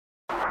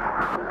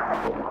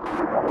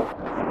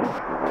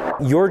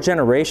Your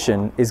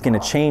generation is going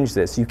to change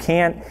this. You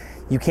can't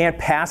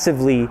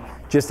passively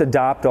just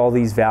adopt all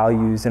these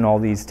values and all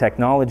these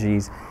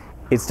technologies.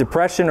 It's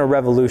depression or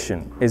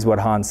revolution, is what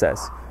Han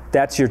says.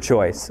 That's your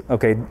choice.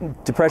 Okay,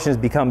 depression has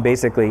become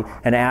basically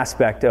an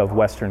aspect of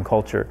Western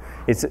culture.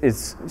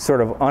 It's sort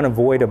of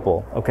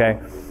unavoidable. Okay,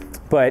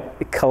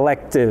 but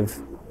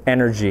collective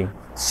energy,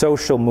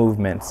 social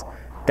movements.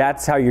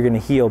 That's how you're going to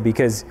heal,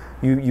 because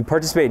you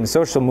participate in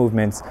social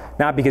movements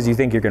not because you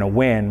think you're going to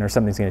win or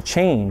something's going to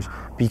change,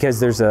 because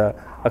there's a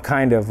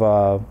kind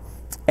of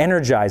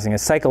energizing, a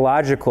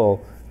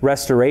psychological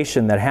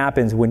restoration that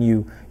happens when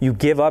you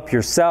give up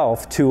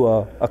yourself to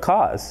a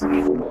cause.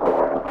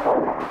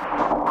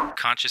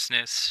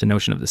 Consciousness, the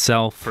notion of the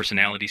self,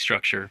 personality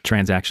structure,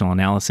 transactional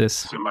analysis,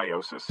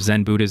 symbiosis,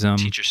 Zen Buddhism,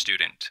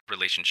 teacher-student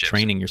relationships,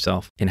 training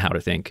yourself in how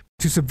to think.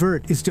 To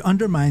subvert is to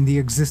undermine the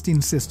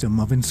existing system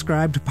of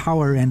inscribed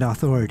power and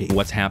authority.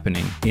 What's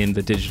happening in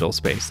the digital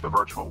space, the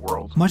virtual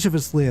world. Much of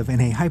us live in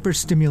a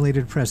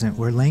hyper-stimulated present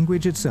where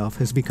language itself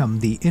has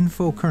become the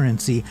info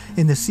currency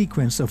in the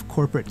sequence of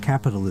corporate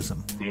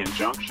capitalism. The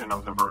injunction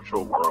of the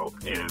virtual world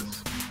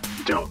is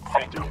don't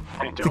think.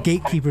 The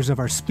gatekeepers of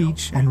our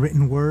speech and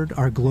written word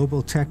are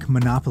global tech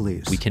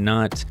monopolies. We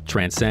cannot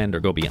transcend or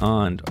go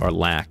beyond our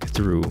lack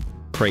through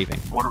craving.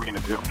 What are we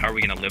going to do? How are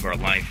we going to live our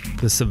life?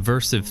 The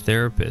Subversive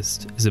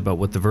Therapist is about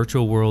what the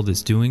virtual world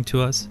is doing to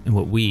us and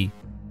what we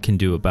can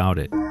do about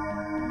it.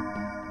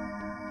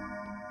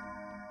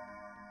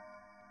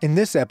 In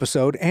this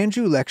episode,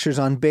 Andrew lectures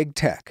on big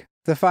tech.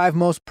 The 5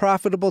 most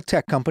profitable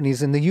tech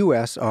companies in the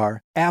U.S.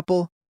 are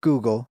Apple,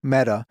 Google,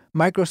 Meta,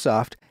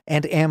 Microsoft,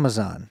 and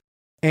Amazon.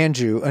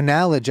 Andrew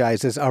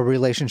analogizes our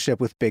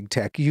relationship with big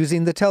tech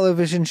using the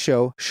television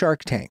show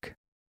Shark Tank.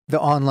 The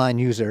online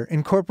user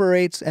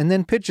incorporates and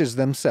then pitches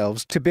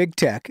themselves to big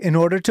tech in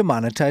order to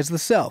monetize the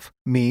self,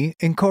 me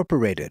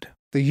incorporated.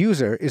 The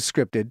user is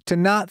scripted to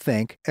not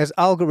think, as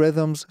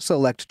algorithms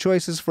select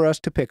choices for us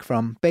to pick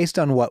from based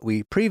on what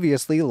we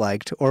previously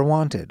liked or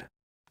wanted.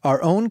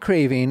 Our own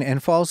craving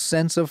and false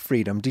sense of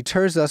freedom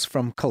deters us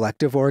from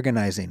collective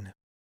organizing.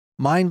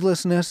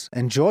 Mindlessness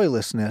and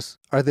joylessness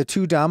are the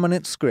 2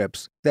 dominant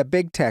scripts that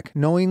big tech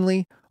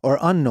knowingly or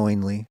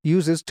unknowingly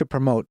uses to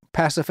promote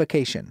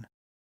pacification.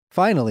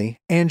 Finally,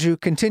 Andrew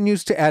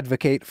continues to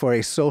advocate for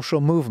a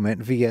social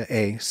movement via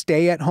a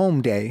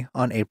stay-at-home day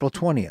on April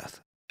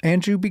 20th.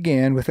 Andrew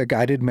began with a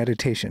guided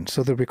meditation,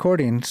 so the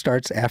recording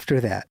starts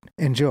after that.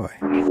 Enjoy.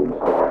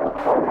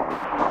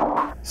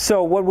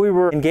 So what we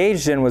were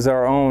engaged in was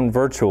our own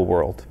virtual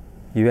world.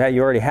 You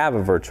already have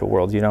a virtual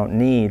world. You don't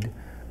need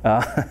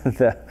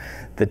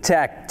the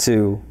tech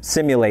to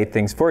simulate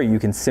things for you. You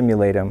can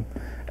simulate them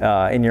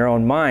in your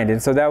own mind.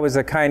 And so that was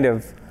a kind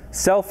of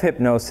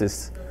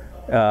self-hypnosis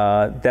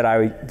that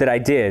I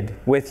did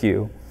with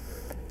you.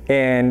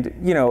 And,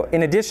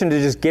 in addition to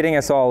just getting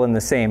us all in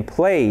the same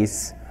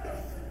place,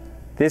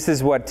 this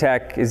is what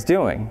tech is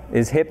doing,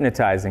 is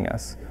hypnotizing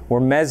us. We're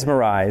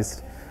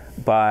mesmerized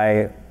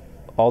by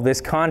all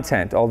this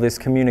content, all this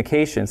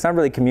communication. It's not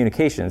really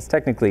communication, it's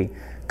technically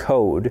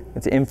code,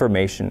 it's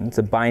information, it's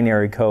a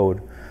binary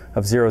code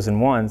of zeros and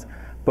ones,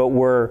 but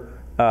we're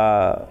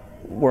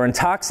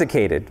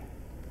intoxicated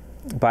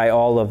by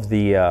all of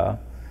the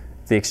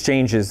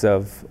exchanges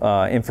of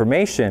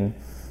information.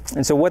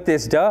 And so what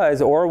this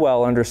does,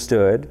 Orwell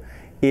understood,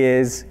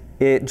 is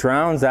it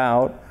drowns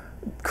out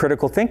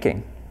critical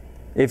thinking.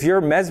 If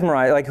you're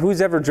mesmerized, like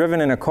who's ever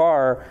driven in a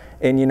car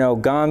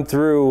and gone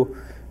through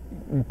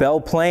Belle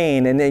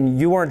Plaine, and then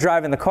you weren't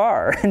driving the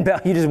car, and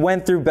you just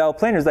went through Belle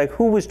Plaine. It was like,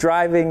 who was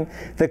driving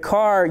the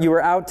car? You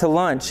were out to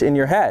lunch in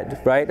your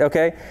head, right?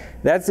 Okay,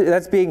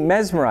 that's being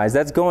mesmerized.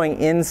 That's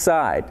going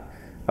inside,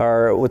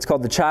 or what's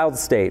called the child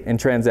state in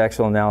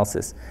transactional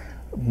analysis.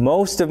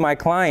 Most of my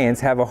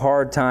clients have a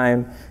hard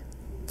time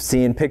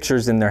seeing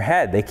pictures in their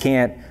head. They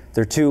can't.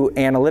 They're too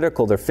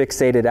analytical. They're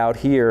fixated out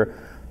here.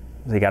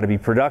 They got to be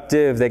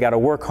productive. They got to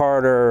work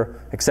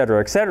harder, et cetera,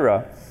 et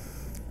cetera.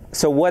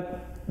 So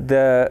what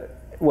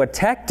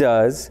tech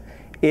does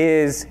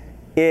is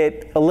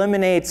it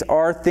eliminates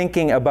our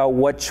thinking about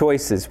what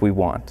choices we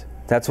want.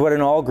 That's what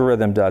an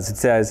algorithm does. It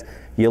says,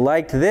 you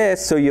liked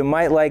this, so you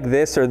might like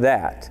this or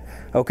that.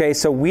 Okay,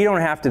 so we don't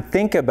have to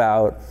think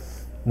about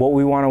what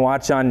we want to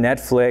watch on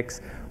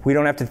Netflix. We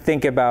don't have to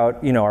think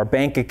about, our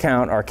bank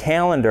account, our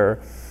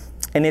calendar.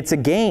 And it's a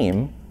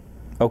game,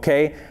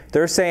 okay?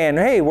 They're saying,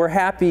 hey, we're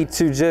happy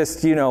to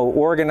just,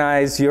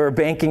 organize your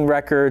banking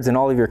records and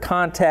all of your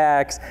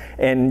contacts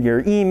and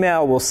your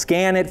email. We'll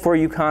scan it for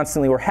you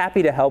constantly. We're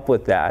happy to help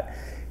with that.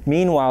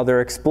 Meanwhile,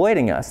 they're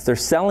exploiting us. They're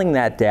selling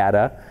that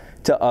data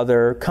to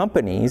other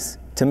companies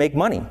to make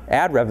money,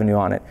 ad revenue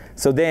on it.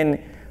 So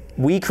then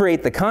we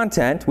create the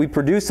content, we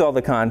produce all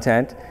the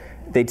content.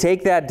 They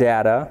take that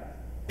data,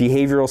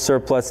 behavioral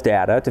surplus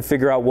data, to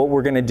figure out what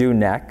we're going to do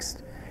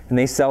next. And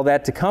they sell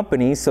that to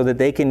companies so that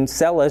they can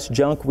sell us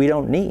junk we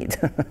don't need.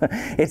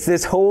 It's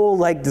this whole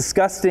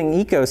disgusting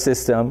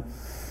ecosystem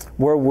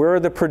where we're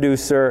the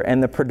producer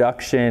and the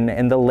production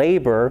and the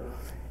labor,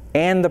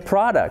 and the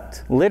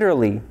product.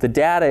 Literally, the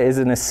data is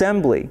an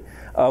assembly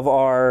of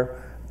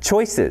our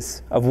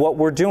choices, of what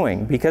we're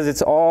doing, because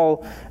it's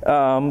all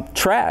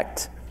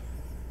tracked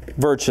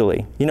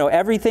virtually. You know,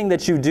 everything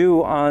that you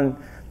do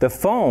on the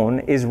phone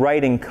is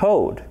writing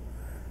code.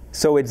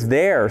 So it's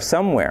there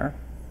somewhere.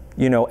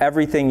 You know,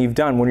 everything you've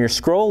done. When you're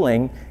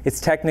scrolling, it's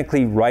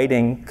technically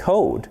writing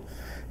code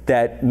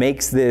that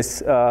makes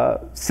this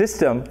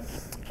system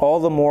all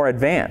the more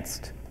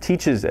advanced,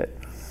 teaches it.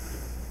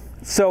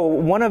 So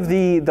one of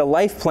the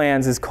life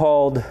plans is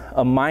called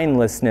a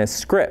mindlessness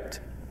script.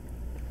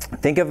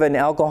 Think of an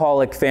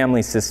alcoholic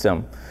family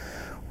system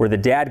where the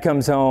dad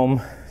comes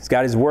home, he's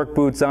got his work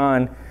boots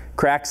on,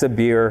 cracks a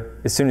beer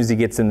as soon as he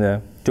gets in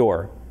the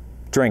door,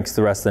 drinks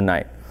the rest of the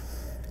night.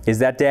 Is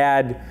that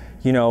dad,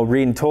 you know,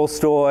 reading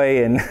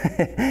Tolstoy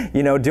and,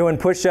 you know, doing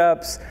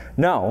push-ups?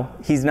 No,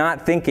 he's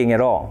not thinking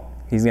at all.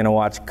 He's going to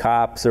watch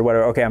Cops or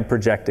whatever. Okay, I'm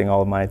projecting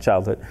all of my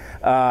childhood.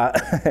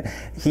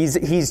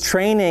 He's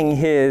training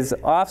his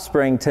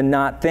offspring to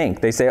not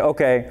think. They say,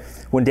 okay,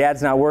 when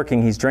dad's not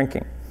working, he's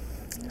drinking.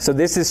 So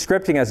this is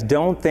scripting us.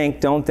 Don't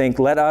think.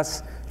 Let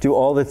us do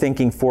all the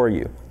thinking for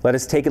you. Let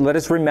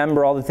us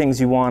remember all the things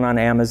you want on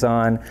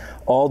Amazon,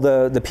 all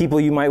the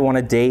people you might want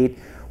to date.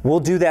 We'll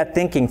do that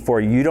thinking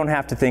for you. You don't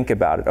have to think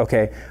about it,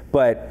 okay?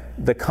 But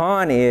the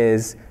con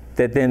is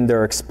that then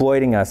they're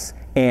exploiting us,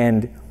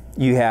 and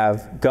you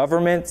have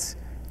governments,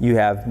 you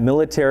have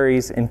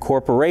militaries, and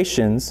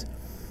corporations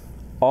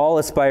all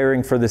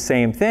aspiring for the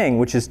same thing,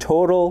 which is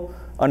total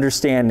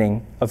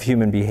understanding of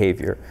human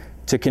behavior,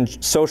 to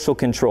social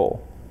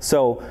control.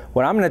 So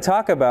what I'm going to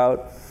talk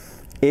about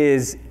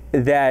is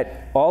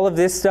that all of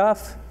this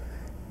stuff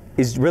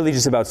is really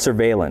just about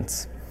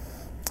surveillance.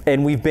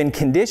 And we've been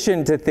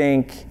conditioned to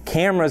think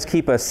cameras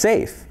keep us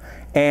safe.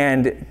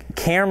 And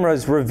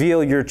cameras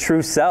reveal your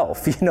true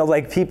self. You know,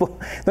 like people,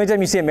 the only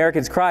time you see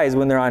Americans cry is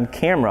when they're on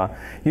camera.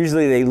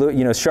 Usually they,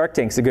 you know, Shark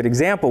Tank's a good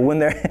example. When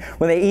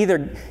they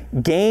either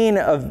gain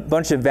a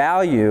bunch of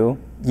value,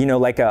 you know,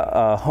 like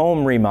a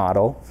home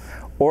remodel,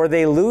 or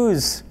they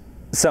lose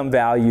some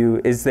value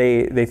is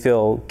they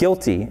feel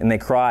guilty and they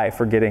cry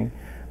for getting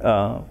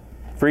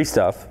free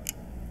stuff.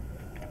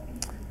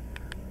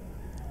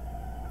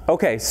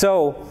 Okay,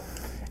 so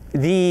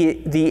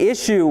the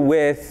issue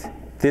with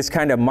this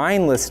kind of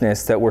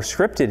mindlessness that we're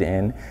scripted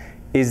in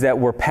is that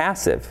we're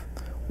passive.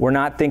 We're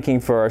not thinking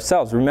for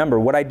ourselves. Remember,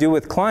 what I do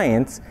with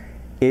clients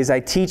is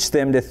I teach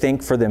them to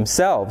think for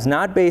themselves,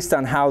 not based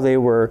on how they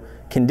were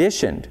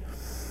conditioned.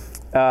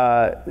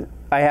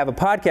 I have a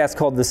podcast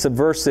called The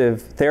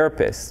Subversive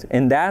Therapist,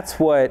 and that's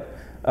what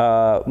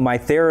my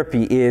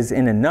therapy is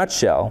in a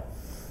nutshell,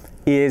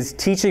 is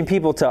teaching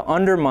people to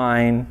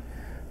undermine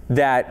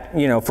that,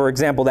 you know, for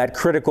example, that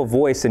critical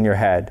voice in your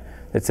head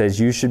that says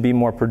you should be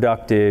more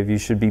productive, you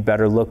should be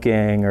better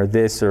looking, or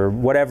this, or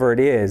whatever it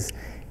is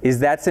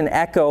that's an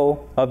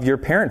echo of your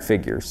parent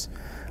figures.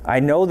 I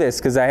know this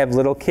because I have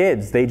little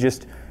kids. They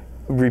just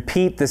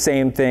repeat the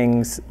same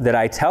things that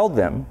I tell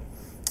them.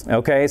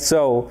 Okay,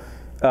 so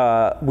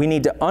we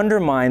need to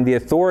undermine the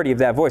authority of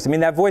that voice. I mean,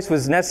 that voice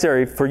was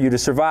necessary for you to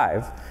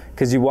survive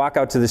because you walk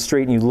out to the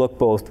street and you look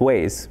both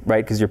ways,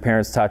 right? Because your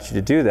parents taught you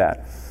to do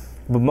that.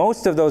 But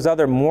most of those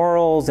other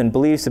morals and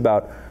beliefs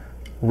about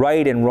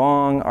right and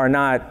wrong are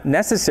not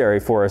necessary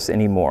for us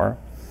anymore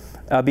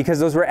because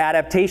those were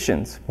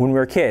adaptations when we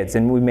were kids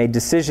and we made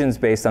decisions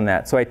based on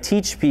that. So I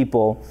teach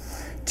people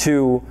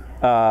to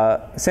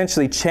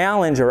essentially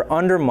challenge or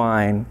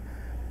undermine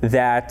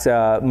that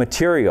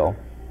material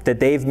that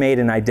they've made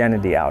an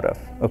identity out of.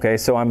 Okay,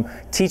 so I'm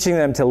teaching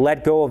them to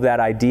let go of that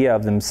idea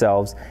of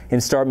themselves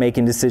and start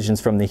making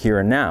decisions from the here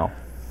and now.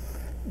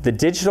 The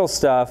digital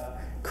stuff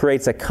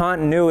creates a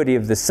continuity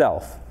of the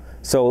self.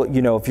 So,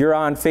 you know, if you're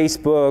on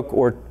Facebook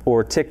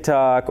or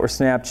TikTok or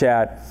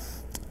Snapchat,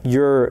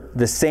 you're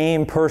the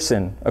same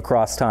person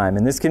across time.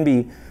 And this can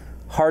be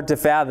hard to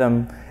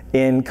fathom.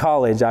 In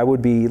college, I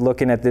would be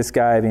looking at this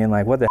guy being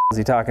like, what the hell is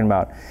he talking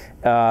about?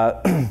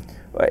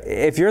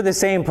 If you're the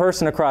same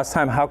person across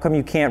time, how come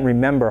you can't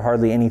remember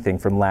hardly anything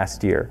from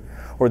last year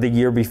or the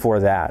year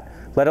before that,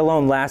 let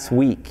alone last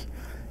week?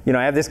 You know,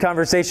 I have this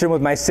conversation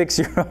with my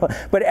 6-year-old,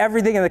 but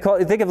everything in the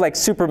culture, think of like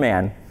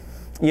Superman.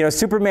 You know,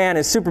 Superman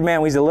is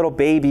Superman when he's a little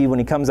baby, when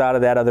he comes out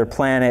of that other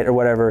planet or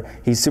whatever,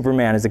 he's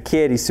Superman. As a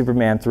kid, he's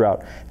Superman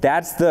throughout.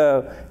 That's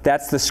the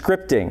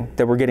scripting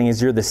that we're getting,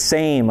 is you're the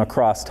same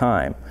across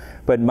time.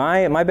 But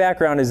my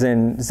background is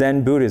in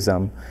Zen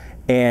Buddhism,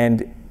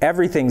 and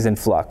everything's in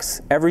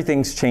flux.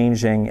 Everything's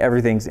changing,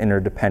 everything's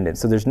interdependent.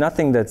 So there's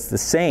nothing that's the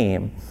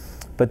same.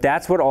 But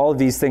that's what all of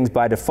these things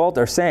by default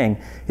are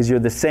saying, is you're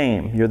the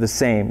same, you're the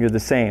same, you're the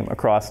same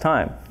across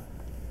time.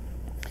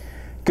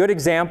 Good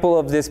example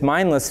of this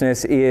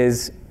mindlessness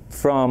is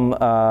from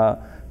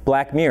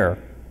Black Mirror,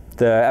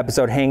 the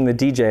episode Hang the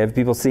DJ. Have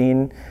people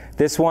seen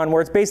this one?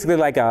 Where it's basically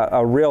like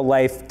a real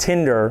life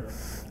Tinder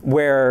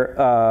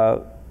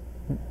where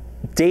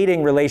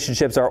dating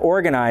relationships are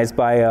organized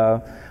by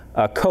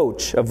a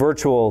coach, a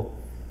virtual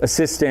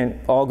assistant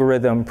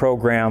algorithm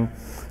program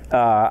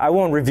I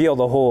won't reveal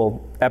the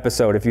whole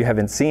episode if you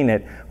haven't seen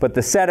it, but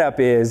the setup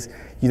is,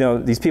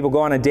 these people go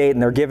on a date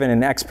and they're given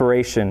an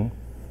expiration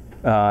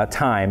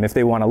time if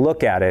they want to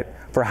look at it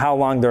for how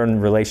long they're in a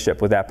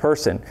relationship with that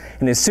person.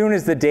 And as soon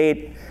as the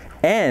date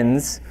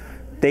ends,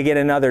 they get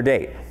another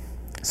date.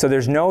 So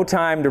there's no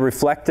time to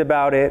reflect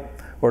about it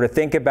or to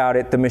think about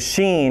it. The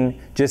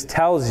machine just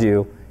tells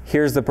you,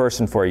 here's the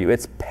person for you.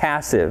 It's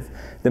passive.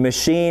 The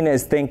machine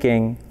is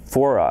thinking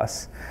for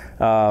us.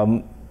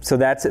 So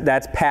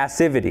that's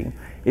passivity,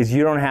 is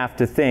you don't have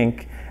to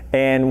think.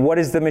 And what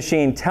is the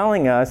machine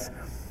telling us?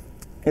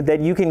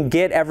 That you can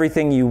get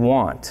everything you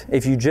want.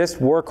 If you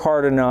just work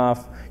hard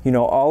enough,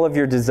 all of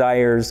your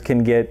desires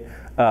can get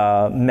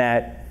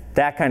met,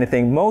 that kind of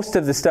thing. Most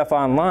of the stuff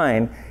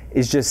online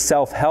is just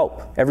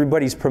self-help.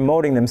 Everybody's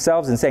promoting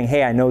themselves and saying,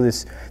 hey, I know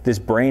this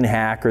brain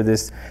hack or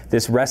this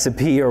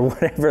recipe or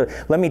whatever.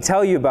 Let me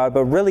tell you about it.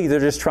 But really, they're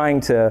just trying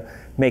to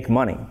make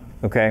money,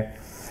 okay?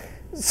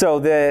 So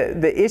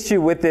the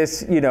issue with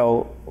this,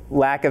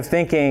 lack of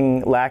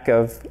thinking, lack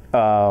of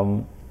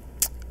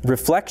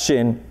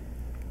reflection,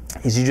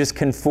 is you just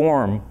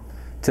conform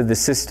to the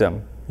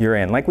system you're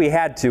in, like we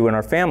had to in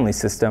our family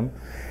system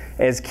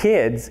as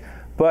kids.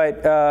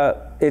 But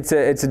it's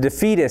a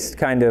defeatist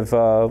kind of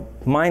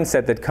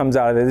mindset that comes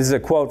out of it. This is a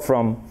quote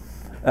from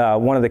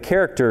one of the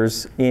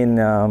characters in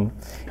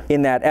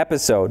that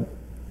episode.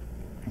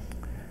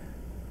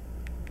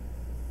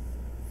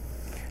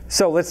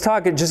 So let's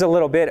talk just a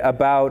little bit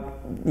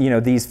about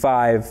these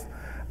 5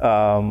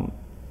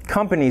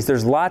 companies.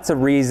 There's lots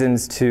of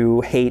reasons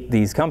to hate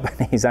these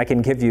companies. I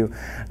can give you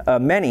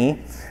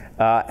many.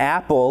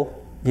 Apple,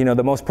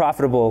 the most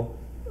profitable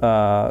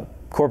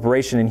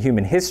corporation in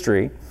human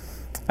history,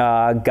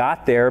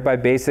 got there by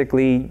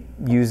basically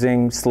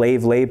using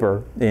slave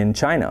labor in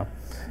China.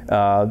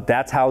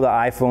 That's how the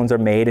iPhones are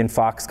made. And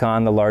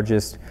Foxconn, the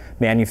largest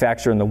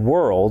manufacturer in the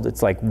world,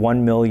 it's like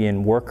 1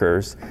 million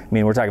workers. I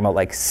mean, we're talking about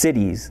like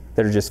cities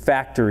that are just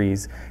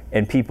factories,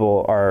 and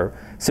people are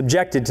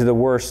subjected to the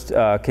worst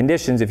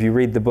conditions. If you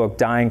read the book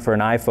Dying for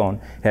an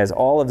iPhone, it has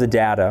all of the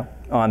data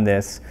on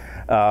this.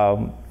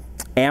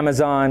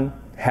 Amazon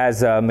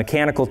has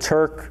Mechanical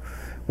Turk,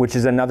 which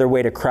is another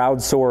way to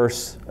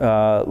crowdsource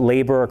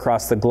labor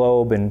across the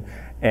globe,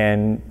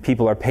 and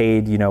people are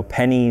paid,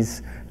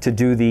 pennies to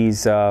do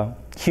these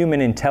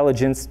human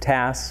intelligence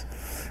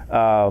tasks.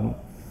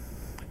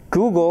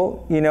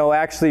 Google,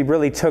 actually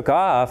really took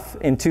off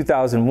in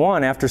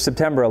 2001 after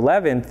September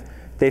 11th.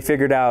 They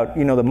figured out,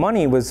 the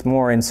money was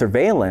more in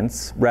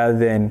surveillance rather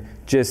than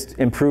just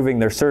improving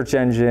their search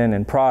engine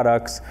and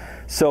products.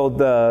 So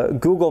the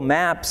Google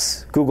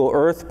Maps, Google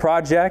Earth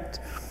project,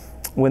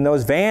 when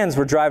those vans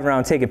were driving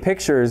around taking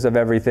pictures of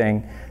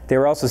everything, they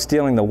were also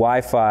stealing the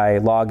Wi-Fi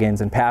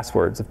logins and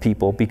passwords of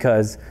people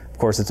because, of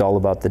course, it's all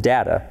about the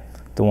data.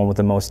 The one with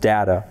the most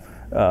data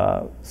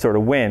sort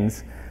of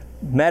wins.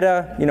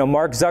 Meta,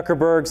 Mark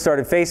Zuckerberg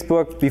started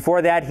Facebook.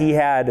 Before that, he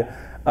had,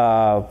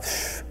 I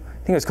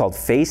think it was called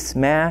Face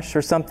Mash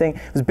or something.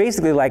 It was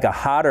basically like a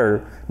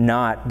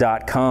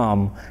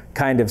hotterNot.com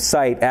kind of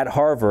site at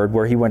Harvard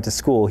where he went to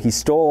school. He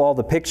stole all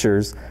the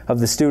pictures of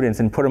the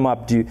students and put them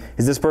up.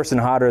 Is this person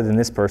hotter than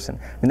this person?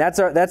 And that's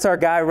our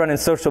guy running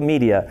social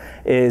media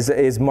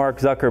is Mark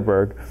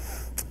Zuckerberg.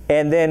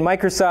 And then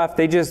Microsoft,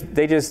 they just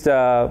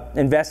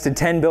invested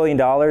 $10 billion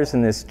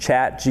in this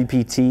Chat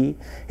GPT.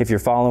 If you're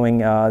following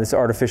this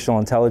artificial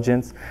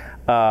intelligence,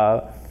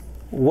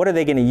 what are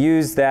they going to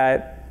use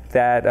that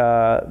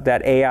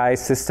AI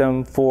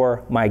system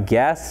for? My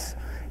guess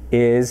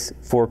is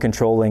for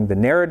controlling the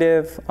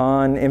narrative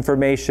on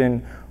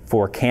information,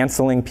 for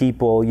canceling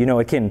people.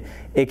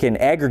 It can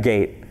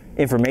aggregate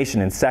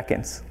information in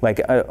seconds, like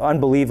an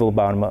unbelievable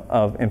amount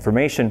of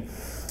information.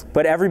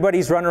 But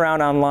everybody's running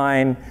around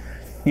online,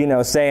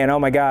 saying, oh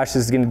my gosh,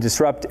 this is going to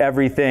disrupt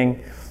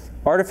everything.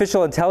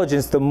 Artificial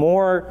intelligence, the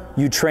more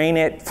you train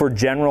it for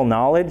general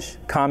knowledge,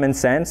 common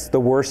sense, the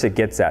worse it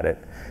gets at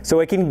it. So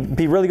it can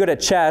be really good at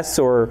chess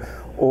or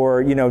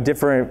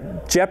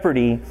different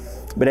Jeopardy,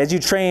 but as you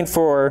train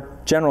for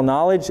general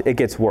knowledge, it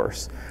gets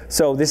worse.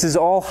 So this is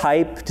all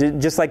hype,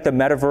 just like the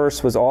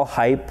metaverse was all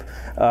hype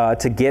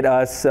to get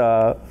us,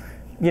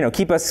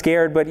 keep us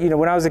scared. But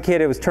when I was a kid,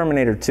 it was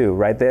Terminator 2,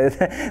 right?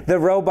 The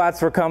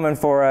robots were coming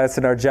for us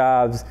and our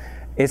jobs.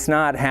 It's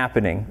not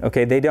happening,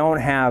 okay? They don't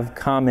have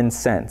common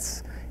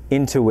sense,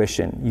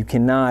 intuition. You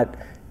cannot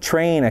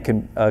train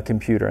a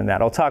computer in that.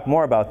 I'll talk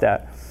more about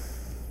that.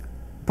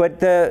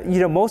 But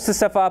most of the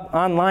stuff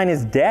online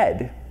is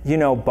dead.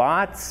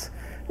 Bots.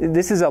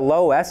 This is a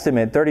low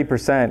estimate,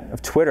 30%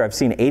 of Twitter. I've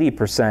seen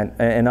 80%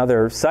 in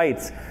other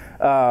sites.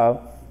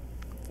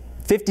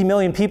 50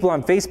 million people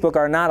on Facebook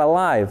are not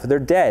alive. They're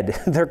dead.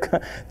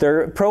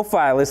 Their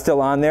profile is still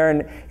on there,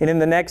 and in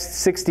the next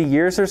 60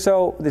 years or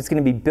so, there's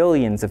going to be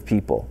billions of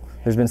people.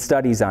 There's been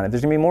studies on it.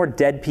 There's going to be more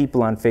dead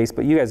people on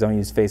Facebook. You guys don't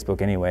use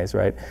Facebook anyways,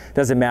 right?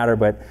 Doesn't matter,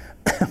 but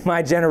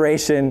my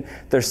generation,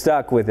 they're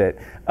stuck with it.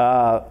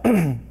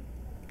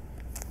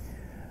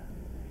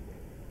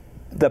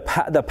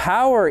 the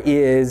power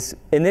is,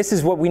 and this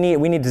is what we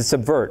need to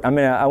subvert.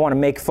 I want to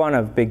make fun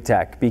of big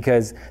tech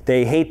because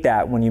they hate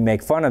that when you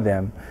make fun of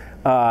them.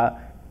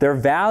 Their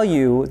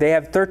value, they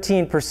have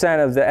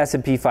 13% of the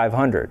S&P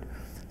 500.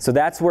 So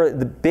that's where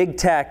the big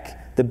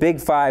tech, the big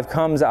five,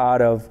 comes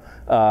out of.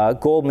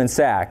 Goldman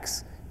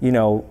Sachs,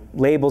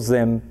 labels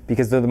them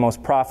because they're the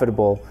most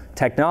profitable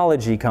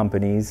technology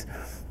companies.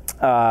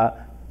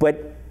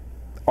 But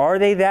are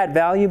they that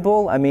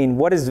valuable? I mean,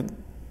 what does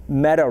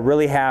Meta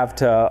really have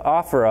to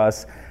offer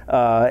us?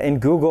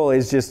 And Google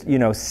is just,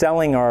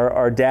 selling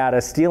our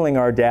data, stealing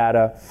our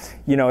data.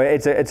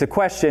 It's a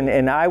question,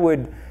 and I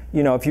would,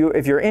 if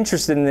you're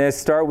interested in this,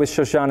 start with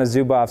Shoshana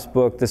Zuboff's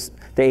book, The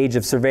Age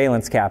of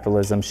Surveillance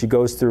Capitalism. She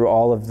goes through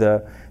all of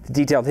the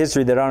detailed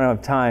history that I don't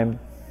have time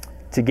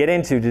to get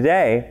into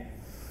today.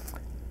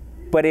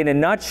 But in a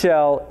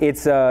nutshell,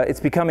 it's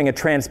becoming a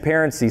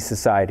transparency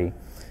society.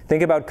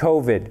 Think about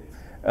COVID.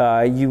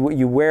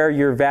 You wear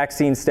your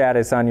vaccine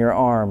status on your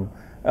arm,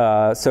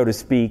 so to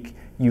speak.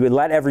 You would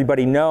let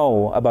everybody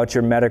know about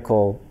your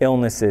medical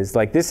illnesses.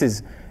 Like this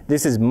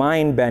is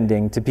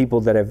mind-bending to people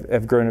that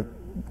have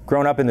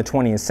grown up in the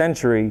 20th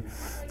century.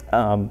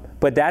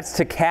 But that's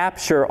to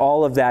capture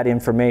all of that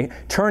information,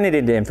 turn it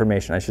into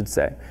information, I should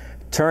say.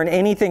 Turn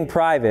anything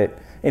private.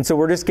 And so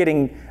we're just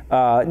getting,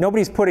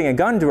 nobody's putting a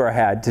gun to our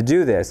head to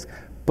do this,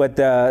 but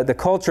the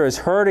culture is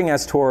herding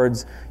us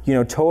towards,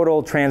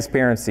 total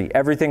transparency.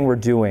 Everything we're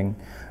doing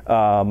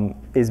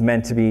is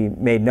meant to be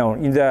made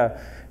known.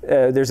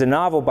 There's a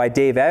novel by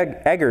Dave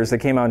Eggers that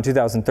came out in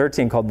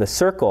 2013 called The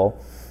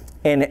Circle.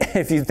 And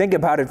if you think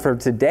about it for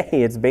today,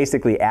 it's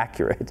basically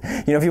accurate.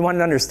 If you want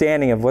an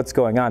understanding of what's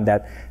going on,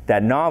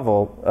 that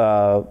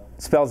novel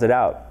spells it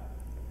out.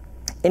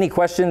 Any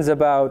questions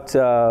about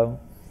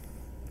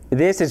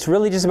this? It's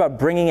really just about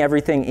bringing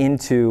everything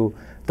into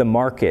the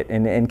market.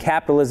 And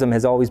capitalism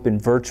has always been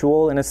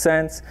virtual in a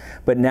sense,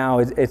 but now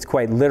it's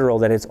quite literal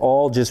that it's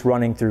all just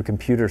running through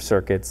computer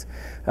circuits.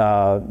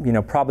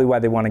 Probably why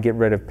they want to get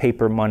rid of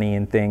paper money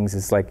and things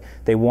is like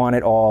they want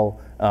it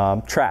all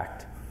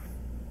tracked.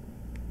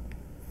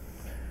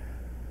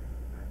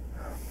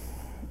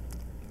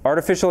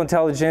 Artificial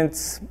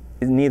intelligence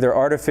is neither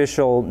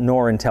artificial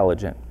nor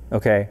intelligent,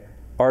 okay?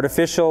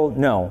 Artificial,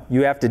 no.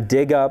 You have to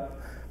dig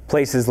up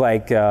places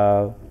like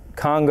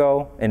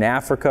Congo in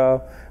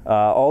Africa,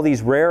 all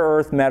these rare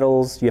earth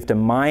metals. You have to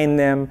mine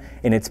them,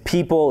 and it's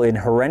people in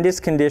horrendous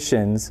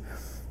conditions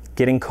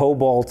getting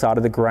cobalt out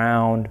of the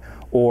ground,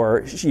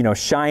 or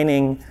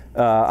shining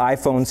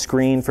iPhone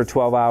screen for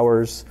 12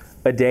 hours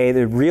a day.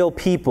 The real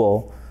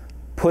people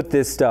put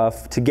this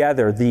stuff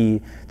together.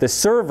 The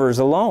servers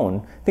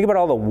alone, think about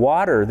all the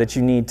water that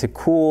you need to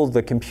cool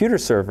the computer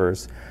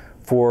servers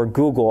for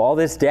Google, all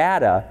this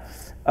data.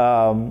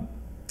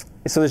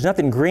 So there's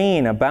nothing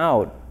green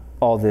about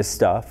all this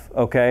stuff,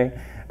 okay?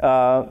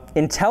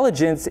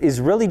 Intelligence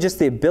is really just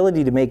the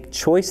ability to make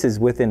choices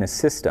within a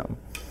system.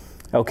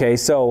 Okay,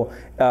 so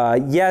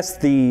yes,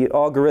 the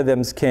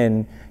algorithms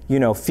can,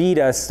 feed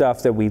us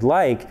stuff that we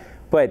like,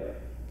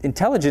 but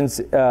intelligence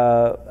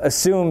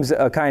assumes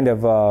a kind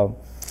of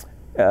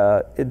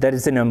that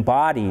it's an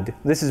embodied.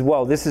 This is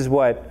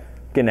what,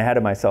 getting ahead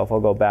of myself, I'll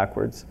go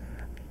backwards.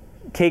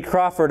 Kate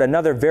Crawford,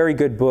 another very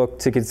good book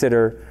to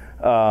consider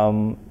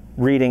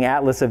reading,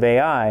 Atlas of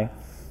AI.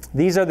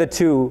 These are the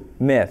two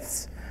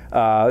myths,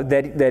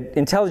 that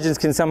intelligence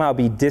can somehow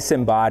be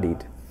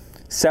disembodied,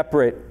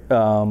 separate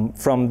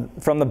from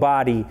the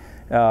body.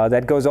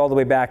 That goes all the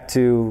way back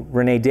to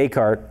Rene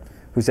Descartes,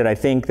 who said, "I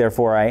think,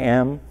 therefore I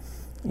am."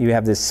 You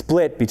have this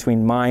split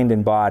between mind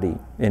and body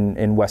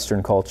in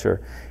Western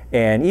culture.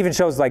 And even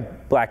shows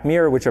like Black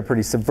Mirror, which are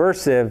pretty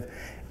subversive,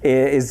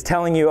 is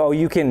telling you, oh,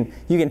 you can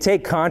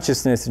take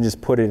consciousness and just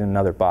put it in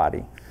another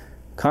body.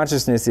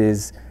 Consciousness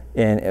is,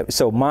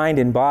 so mind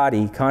and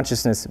body,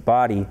 consciousness,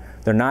 body,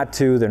 they're not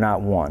two, they're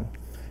not one.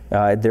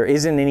 There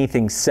isn't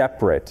anything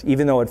separate,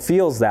 even though it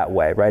feels that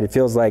way, right? It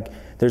feels like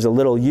there's a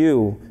little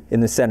you in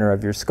the center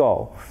of your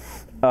skull.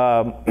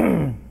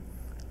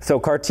 So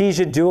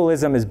Cartesian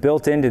dualism is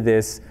built into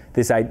this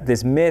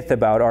myth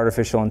about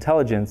artificial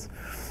intelligence.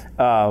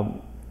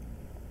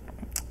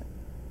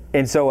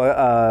 And so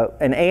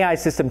an AI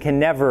system can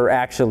never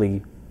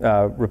actually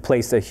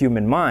replace a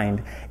human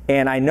mind.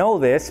 And I know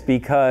this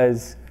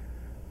because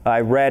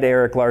I read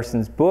Eric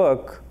Larson's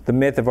book, The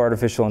Myth of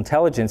Artificial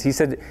Intelligence. He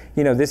said,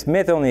 this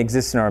myth only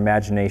exists in our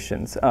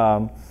imaginations.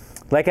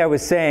 Like I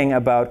was saying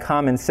about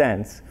common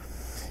sense,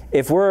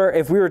 if we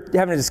were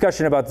having a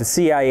discussion about the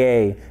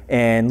CIA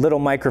and little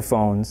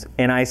microphones,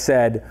 and I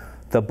said,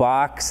 the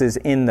box is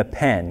in the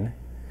pen,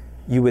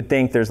 you would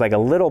think there's like a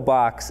little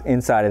box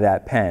inside of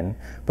that pen.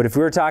 But if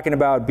we were talking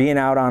about being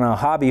out on a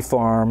hobby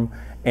farm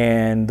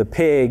and the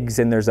pigs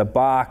and there's a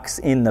box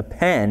in the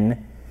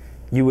pen,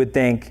 you would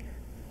think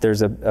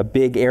there's a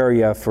big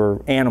area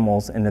for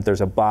animals and that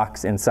there's a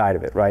box inside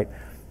of it, right?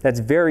 That's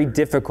very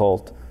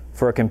difficult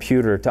for a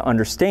computer to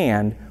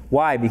understand.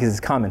 Why? Because it's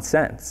common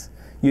sense.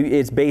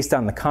 It's based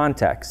on the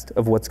context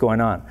of what's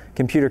going on.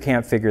 Computer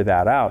can't figure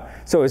that out.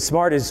 So as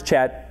smart as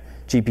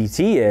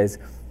ChatGPT is,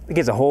 it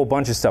gets a whole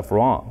bunch of stuff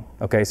wrong.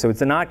 Okay, so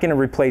it's not going to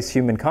replace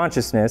human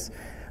consciousness.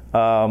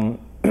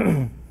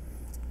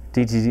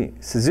 D.T.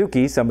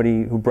 Suzuki,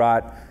 somebody who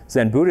brought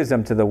Zen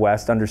Buddhism to the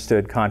West,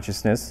 understood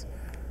consciousness.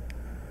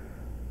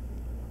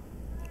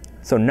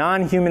 So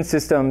non-human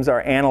systems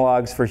are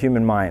analogs for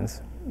human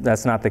minds.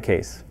 That's not the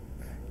case.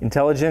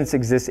 Intelligence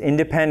exists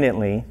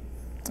independently,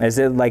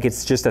 like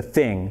it's just a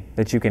thing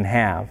that you can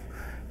have.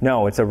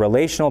 No, it's a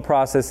relational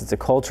process, it's a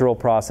cultural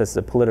process, it's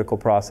a political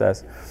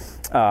process.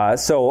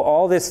 So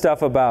all this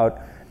stuff about,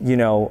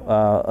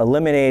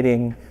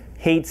 eliminating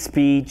hate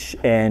speech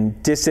and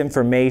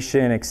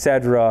disinformation,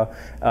 etc.,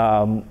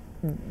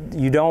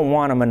 you don't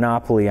want a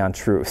monopoly on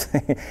truth,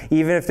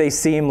 even if they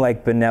seem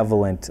like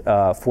benevolent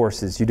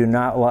forces. You do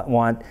not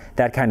want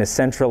that kind of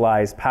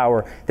centralized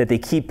power that they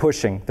keep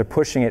pushing. They're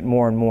pushing it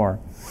more and more.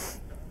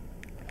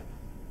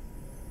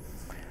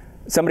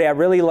 Somebody I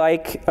really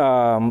like,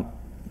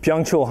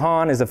 Byung-Chul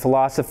Han, is a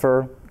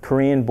philosopher,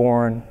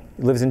 Korean-born,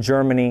 lives in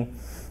Germany.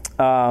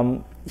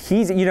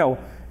 He's, I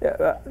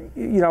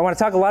want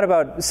to talk a lot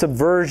about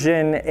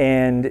subversion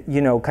and,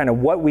 kind of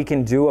what we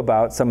can do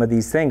about some of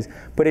these things.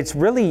 But it's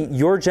really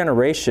your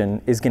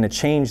generation is going to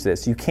change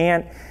this. You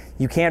can't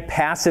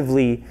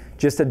passively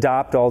just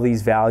adopt all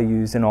these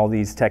values and all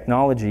these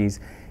technologies.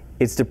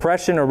 It's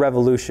depression or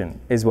revolution,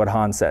 is what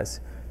Han says.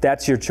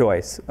 That's your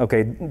choice.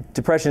 Okay,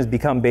 depression has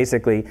become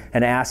basically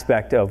an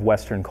aspect of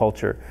Western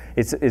culture.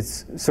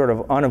 It's sort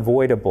of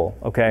unavoidable.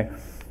 Okay,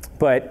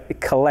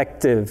 but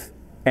collective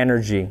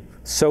energy,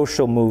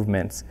 social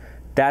movements,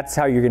 that's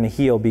how you're going to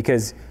heal,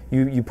 because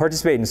you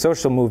participate in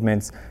social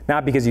movements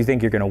not because you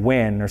think you're going to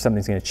win or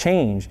something's going to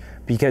change,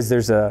 because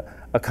there's a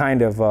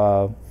kind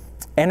of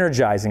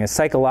energizing, a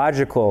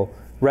psychological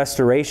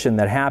restoration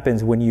that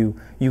happens when you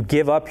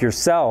give up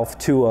yourself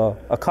to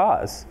a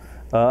cause,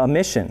 a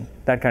mission,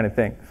 that kind of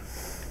thing.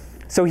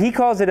 So he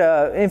calls it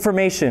an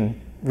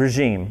information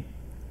regime.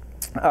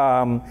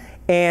 And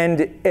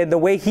the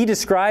way he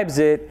describes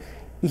it,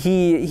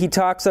 he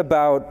talks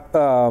about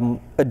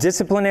a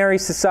disciplinary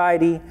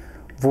society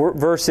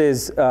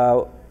versus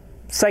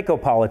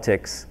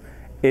psychopolitics,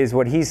 is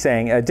what he's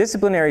saying. A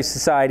disciplinary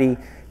society,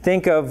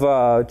 think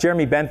of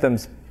Jeremy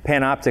Bentham's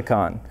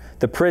Panopticon,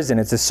 the prison.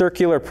 It's a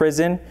circular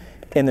prison,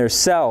 and there's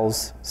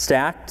cells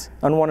stacked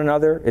on one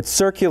another. It's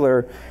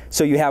circular,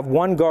 so you have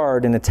one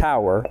guard in a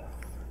tower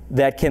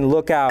that can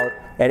look out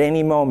at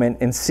any moment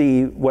and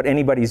see what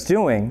anybody's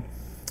doing.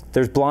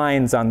 There's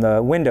blinds on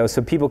the window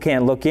so people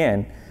can't look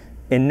in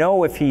and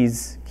know if he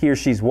or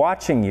she's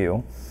watching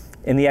you.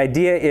 And the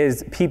idea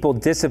is people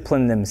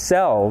discipline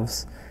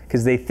themselves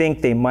because they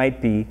think they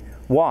might be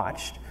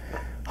watched.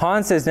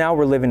 Han says now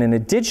we're living in a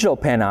digital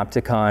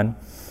panopticon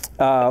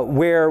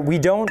where we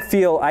don't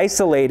feel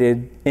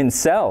isolated in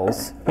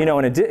cells. In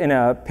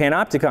a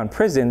panopticon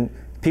prison,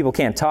 people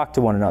can't talk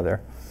to one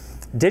another.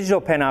 Digital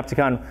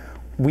panopticon,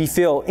 we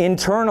feel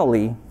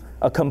internally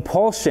a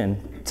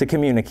compulsion to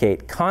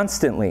communicate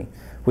constantly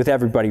with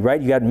everybody,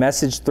 right? You got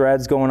message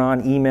threads going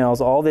on,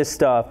 emails, all this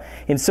stuff.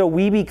 And so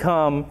we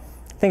become,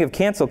 think of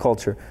cancel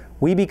culture,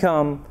 we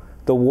become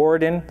the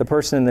warden, the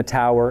person in the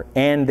tower,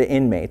 and the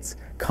inmates,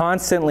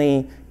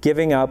 constantly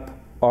giving up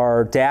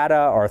our data,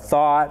 our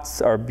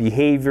thoughts, our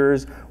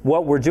behaviors,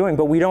 what we're doing,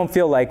 but we don't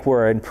feel like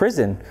we're in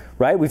prison,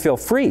 right? We feel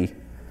free.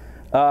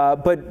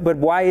 But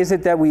why is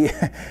it that we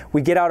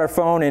get out our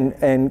phone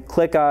and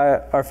click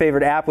our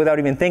favorite app without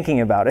even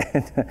thinking about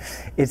it?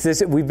 It's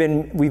this, we've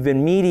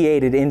been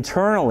mediated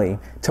internally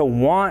to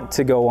want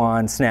to go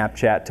on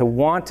Snapchat, to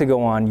want to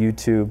go on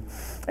YouTube,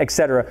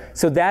 etc.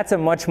 So that's a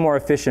much more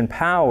efficient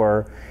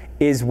power,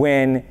 is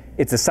when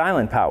it's a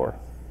silent power.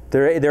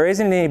 There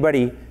isn't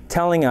anybody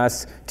telling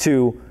us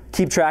to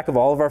keep track of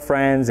all of our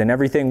friends and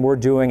everything we're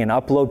doing and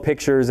upload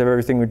pictures of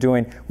everything we're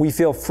doing. We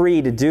feel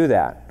free to do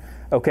that.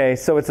 Okay,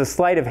 so it's a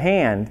sleight of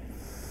hand.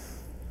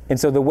 And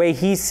so the way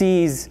he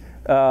sees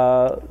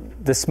the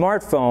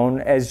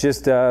smartphone as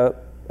just a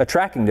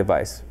tracking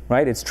device,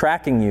 right? It's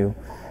tracking you.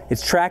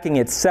 It's tracking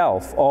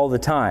itself all the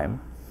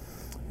time.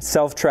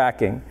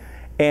 Self-tracking.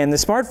 And the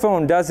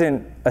smartphone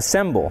doesn't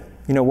assemble.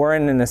 We're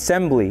in an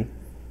assembly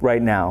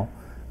right now.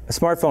 A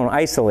smartphone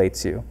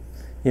isolates you.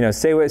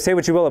 Say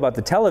what you will about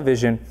the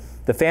television,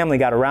 the family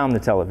got around the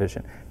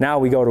television. Now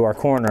we go to our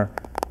corner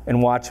and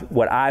watch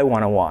what I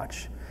want to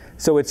watch.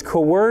 So it's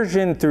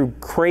coercion through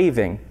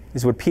craving,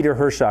 is what Peter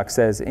Hershock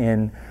says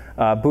in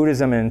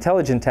Buddhism and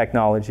Intelligent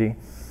Technology.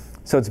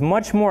 So it's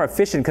much more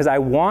efficient because I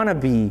want to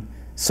be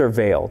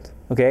surveilled.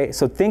 Okay,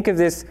 so think of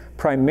this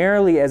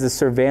primarily as a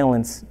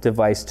surveillance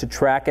device to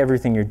track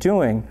everything you're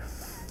doing,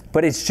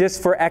 but it's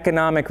just for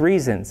economic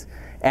reasons,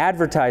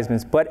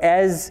 advertisements. But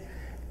as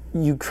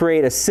you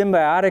create a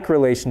symbiotic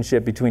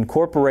relationship between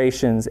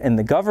corporations and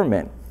the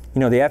government, the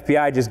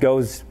FBI just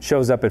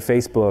shows up at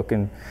Facebook,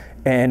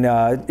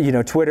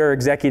 and Twitter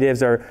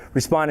executives are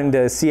responding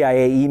to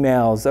CIA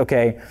emails.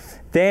 Okay,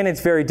 then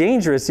it's very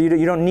dangerous.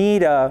 You don't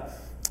need a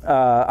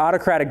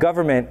autocratic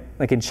government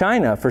like in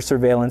China for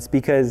surveillance,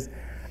 because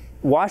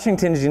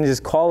Washington can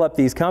just call up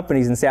these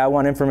companies and say, I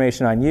want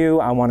information on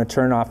you, I want to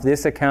turn off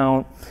this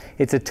account.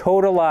 It's a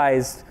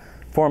totalized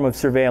form of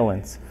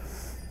surveillance.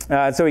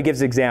 So he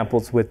gives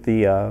examples with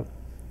the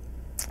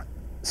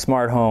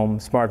smart home,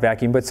 smart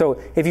vacuum. But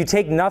so if you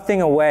take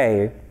nothing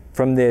away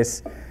from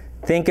this,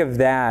 think of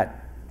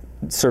that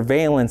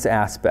surveillance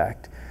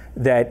aspect,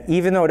 that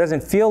even though it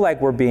doesn't feel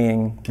like we're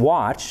being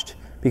watched,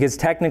 because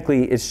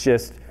technically it's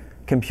just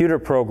computer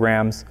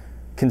programs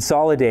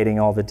consolidating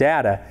all the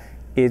data,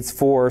 it's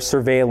for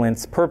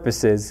surveillance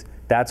purposes.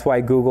 That's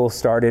why Google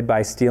started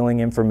by stealing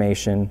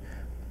information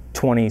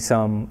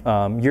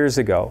 20-some years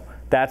ago.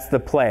 That's the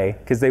play,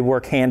 because they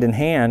work hand in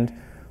hand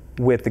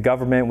with the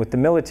government, with the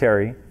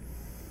military.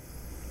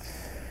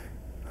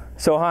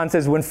 So Hahn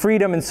says, when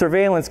freedom and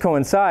surveillance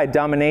coincide,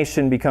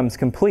 domination becomes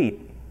complete.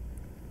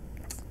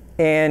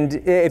 And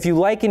if you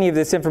like any of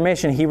this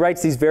information, he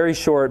writes these very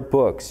short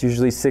books,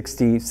 usually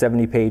 60,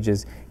 70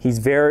 pages. He's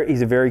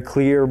a very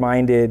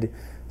clear-minded,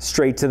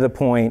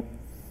 straight-to-the-point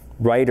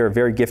writer,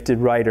 very gifted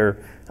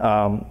writer.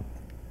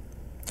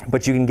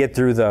 But you can get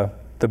through the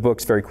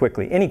books very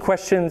quickly. Any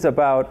questions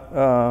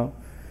about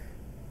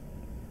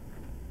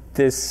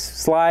this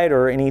slide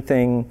or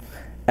anything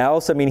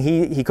else? I mean,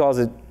 he calls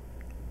it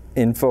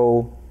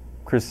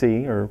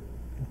infocracy, or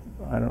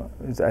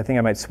I think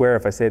I might swear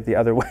if I say it the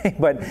other way,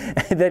 but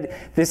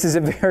that this is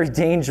a very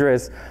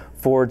dangerous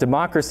for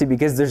democracy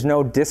because there's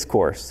no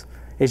discourse.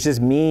 It's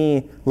just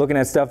me looking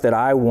at stuff that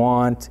I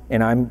want,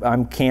 and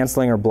I'm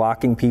canceling or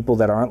blocking people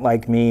that aren't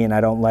like me, and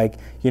I don't like,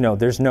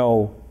 there's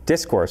no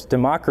discourse.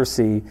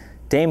 Democracy,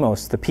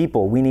 demos, the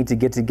people, we need to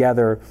get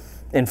together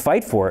and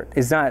fight for it.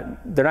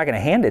 They're not going to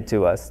hand it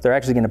to us. They're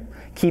actually going to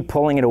keep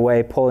pulling it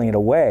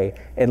away,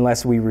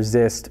 unless we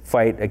resist,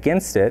 fight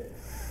against it.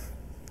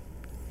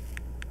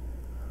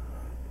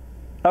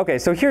 Okay,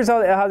 so here's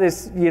how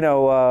this,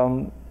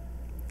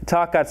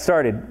 talk got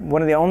started.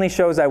 One of the only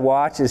shows I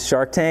watch is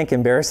Shark Tank,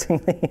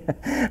 embarrassingly.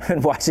 I've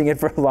been watching it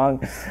for a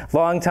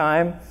long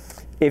time.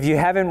 If you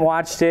haven't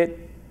watched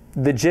it,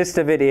 the gist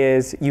of it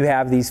is you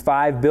have these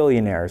 5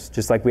 billionaires,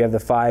 just like we have the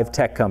 5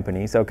 tech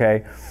companies,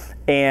 okay?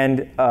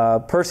 And a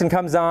person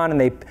comes on and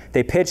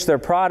they pitch their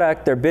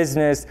product, their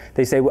business.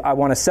 They say, I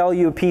want to sell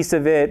you a piece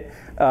of it,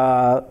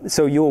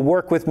 so you'll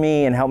work with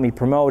me and help me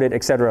promote it,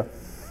 etc.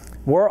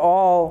 We're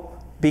all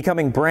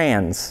becoming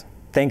brands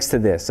thanks to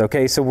this,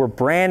 okay? So we're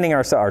branding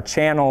our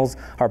channels,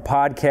 our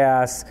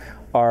podcasts,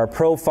 our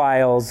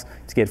profiles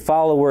to get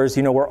followers.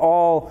 We're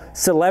all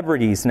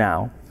celebrities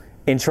now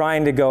in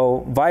trying to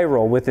go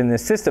viral within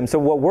this system. So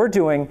what we're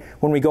doing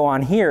when we go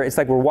on here, it's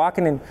like we're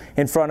walking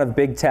in front of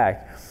big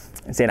tech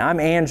and saying, I'm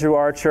Andrew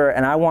Archer,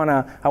 and I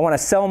wanna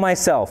sell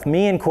myself,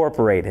 me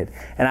incorporated,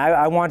 and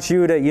I want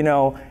you to,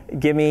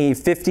 give me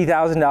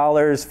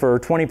 $50,000 for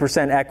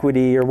 20%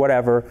 equity or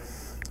whatever.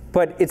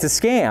 But it's a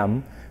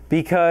scam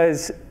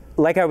because,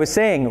 like I was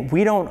saying,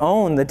 we don't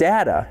own the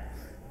data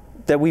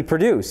that we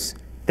produce.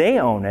 They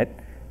own it,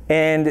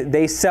 and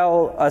they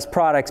sell us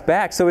products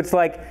back. So it's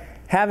like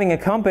having a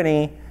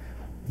company,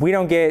 we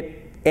don't get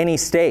any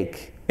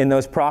stake in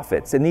those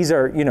profits. And these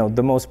are,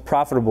 the most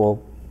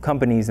profitable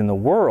companies in the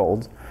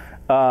world.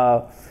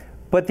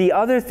 But the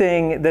other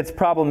thing that's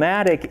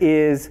problematic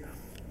is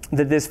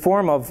that this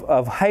form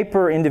of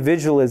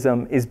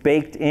hyper-individualism is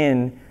baked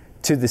in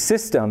to the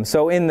system.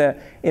 So in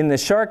the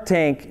Shark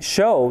Tank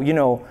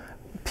show,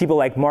 people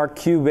like Mark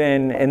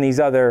Cuban and these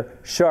other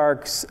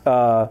sharks,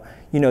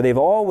 they've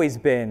always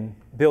been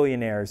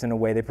billionaires in a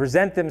way. They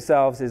present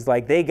themselves as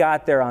like they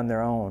got there on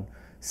their own,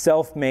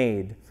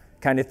 self-made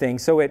kind of thing.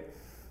 So it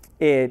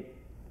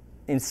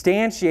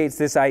instantiates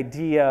this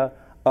idea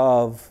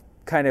of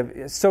kind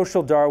of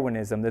social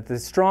Darwinism, that the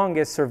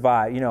strongest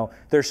survive.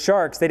 They're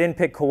sharks, they didn't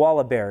pick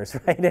koala bears,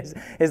 right?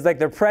 It's like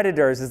they're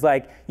predators. It's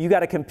like you got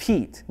to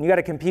compete. You got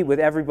to compete with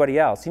everybody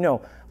else.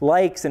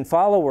 Likes and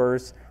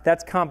followers,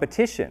 that's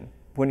competition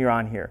when you're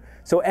on here.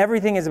 So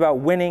everything is about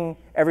winning.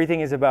 Everything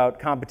is about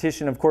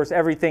competition. Of course,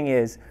 everything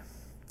is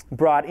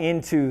brought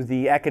into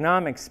the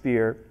economic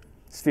sphere.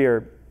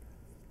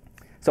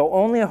 So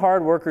only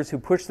hard workers who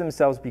push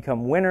themselves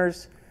become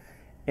winners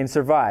and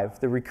survive.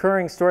 The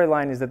recurring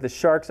storyline is that the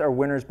sharks are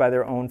winners by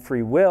their own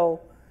free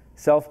will,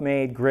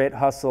 self-made, grit,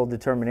 hustle,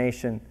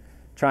 determination,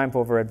 triumph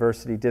over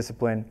adversity,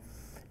 discipline.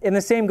 And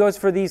the same goes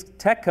for these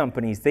tech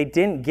companies. They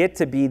didn't get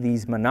to be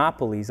these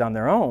monopolies on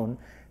their own.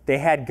 They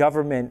had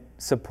government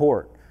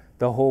support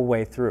the whole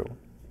way through.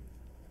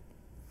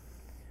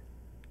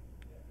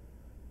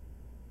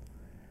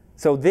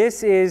 So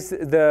this is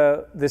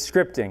the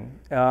scripting.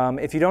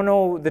 If you don't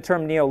know the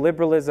term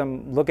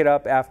neoliberalism, look it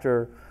up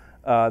after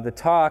the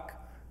talk.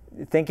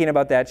 Thinking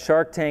about that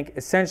Shark Tank,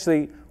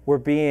 essentially we're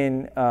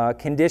being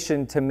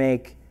conditioned to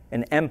make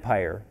an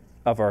empire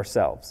of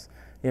ourselves.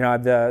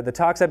 The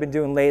talks I've been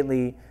doing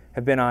lately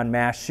have been on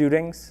mass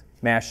shootings,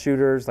 mass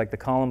shooters like the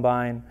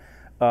Columbine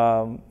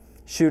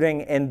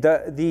shooting, and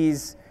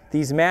these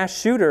mass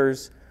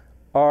shooters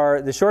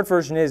are, the short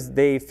version is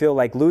they feel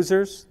like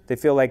losers, they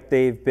feel like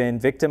they've been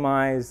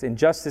victimized,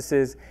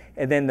 injustices,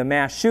 and then the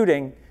mass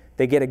shooting,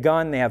 they get a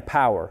gun, they have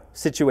power,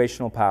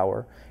 situational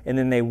power, and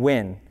then they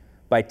win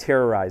by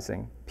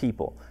terrorizing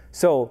people.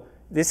 So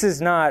this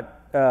is not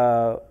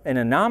an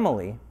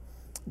anomaly.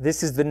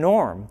 this is the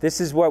norm.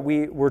 This is what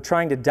we're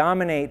trying to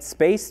dominate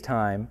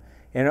space-time.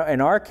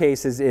 In our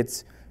cases,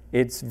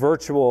 it's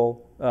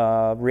virtual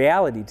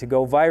reality, to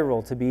go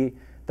viral, to be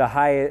the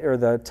high or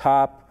the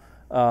top,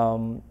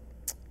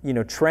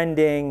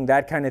 trending,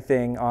 that kind of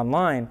thing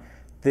online.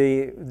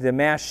 The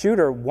mass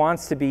shooter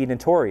wants to be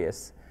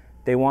notorious.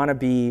 They want to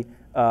be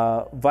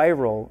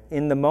viral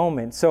in the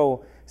moment.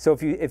 So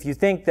if you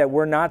think that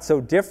we're not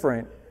so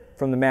different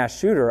from the mass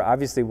shooter,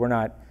 obviously we're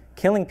not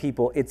killing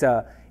people. It's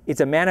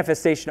a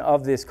manifestation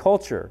of this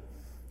culture.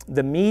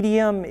 The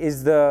medium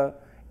is the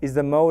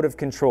mode of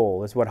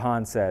control, is what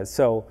Hahn says.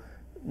 So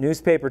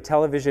newspaper,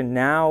 television,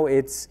 now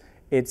it's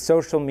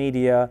social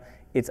media.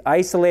 It's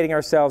isolating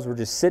ourselves. We're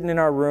just sitting in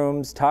our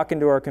rooms, talking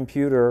to our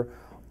computer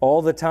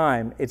all the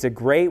time. It's a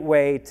great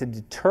way to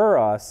deter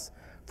us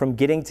from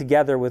getting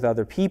together with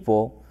other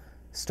people,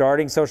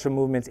 starting social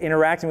movements,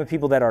 interacting with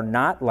people that are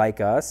not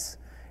like us,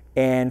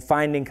 and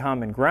finding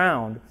common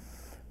ground.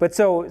 But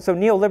so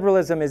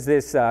neoliberalism is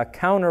this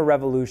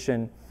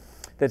counter-revolution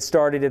that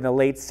started in the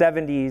late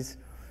 70s.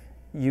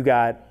 You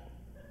got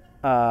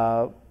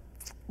Ronald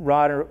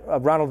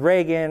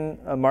Reagan,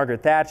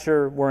 Margaret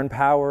Thatcher were in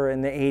power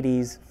in the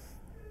 80s.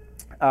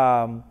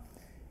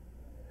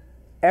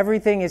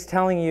 Everything is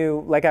telling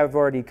you, like I've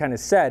already kind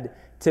of said,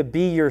 to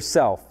be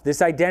yourself.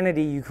 This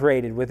identity you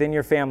created within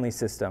your family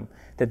system,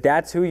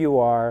 that's who you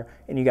are,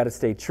 and you got to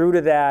stay true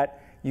to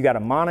that. You got to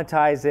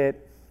monetize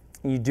it.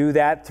 You do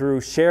that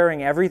through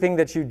sharing everything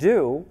that you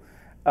do,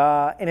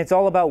 and it's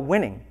all about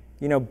winning.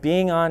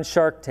 Being on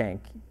Shark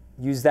Tank,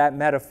 use that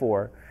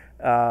metaphor.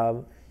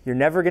 You're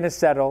never going to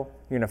settle.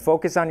 You're going to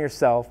focus on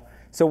yourself.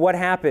 So what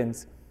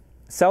happens?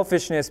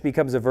 Selfishness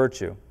becomes a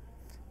virtue.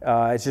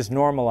 It's just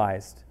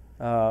normalized.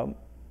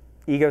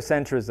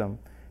 Egocentrism,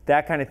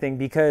 that kind of thing,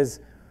 because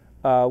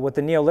what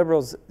the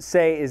neoliberals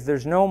say is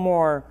there's no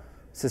more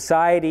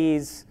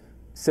societies,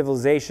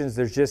 civilizations,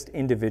 there's just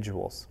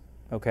individuals,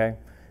 okay?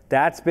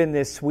 That's been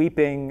this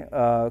sweeping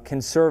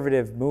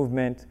conservative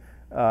movement.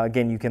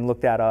 Again, you can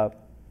look that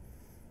up.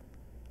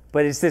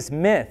 But it's this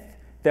myth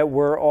that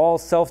we're all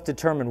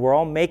self-determined, we're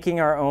all making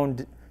our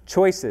own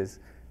choices.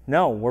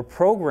 No, we're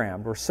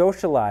programmed, we're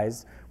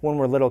socialized when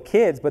we're little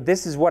kids, but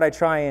this is what I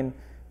try and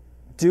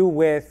do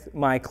with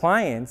my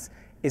clients,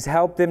 is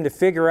help them to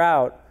figure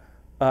out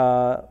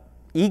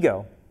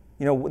ego.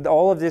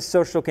 All of this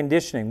social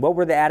conditioning. What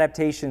were the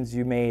adaptations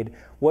you made?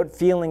 What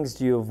feelings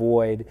do you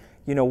avoid?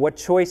 What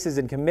choices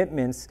and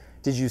commitments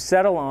did you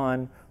settle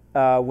on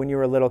when you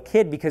were a little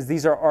kid? Because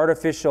these are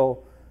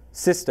artificial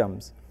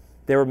systems.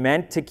 They were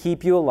meant to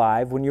keep you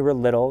alive when you were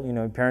little.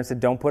 Parents said,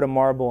 don't put a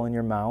marble in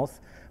your mouth.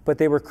 But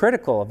they were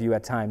critical of you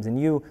at times, and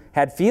you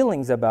had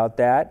feelings about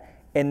that,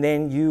 and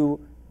then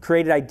you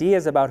created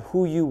ideas about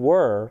who you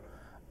were.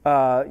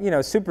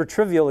 Super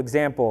trivial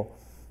example.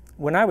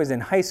 When I was in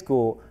high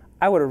school,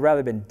 I would have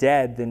rather been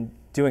dead than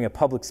doing a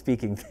public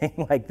speaking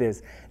thing like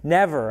this.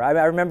 Never.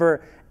 I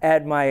remember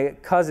at my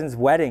cousin's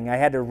wedding, I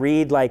had to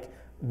read like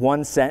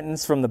one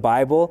sentence from the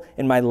Bible,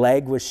 and my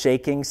leg was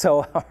shaking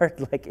so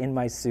hard, like in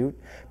my suit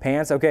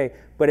pants. Okay,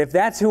 but if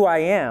that's who I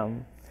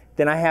am,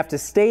 then I have to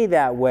stay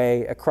that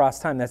way across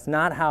time. That's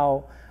not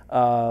how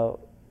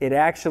it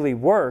actually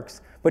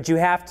works, but you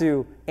have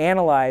to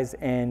analyze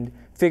and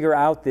figure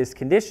out this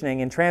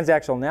conditioning, and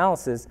transactional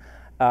analysis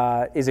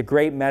is a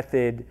great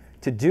method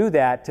to do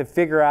that, to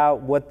figure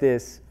out what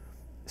this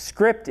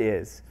script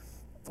is.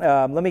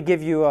 Let me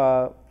give you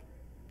a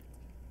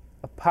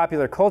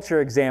popular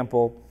culture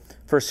example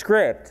for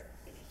script.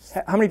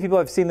 How many people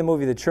have seen the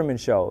movie The Truman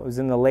Show? It was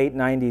in the late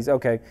 90s.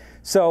 Okay,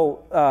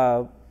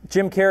 so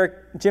Jim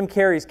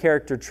Carrey's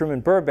character,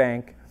 Truman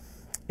Burbank,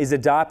 is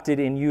adopted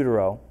in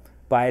utero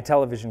by a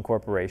television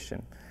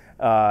corporation.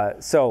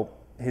 So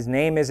his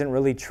name isn't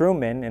really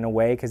Truman in a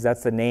way, because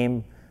that's the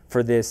name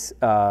for this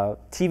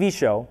TV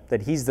show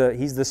that he's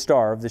the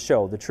star of the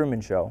show, The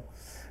Truman Show.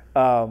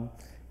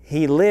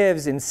 He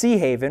lives in Sea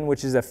Haven,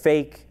 which is a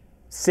fake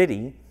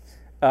city,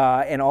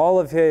 and all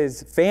of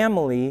his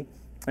family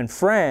and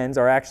friends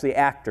are actually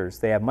actors.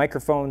 They have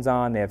microphones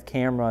on, they have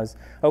cameras.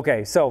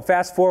 Okay, so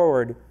fast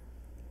forward.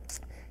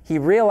 He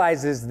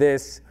realizes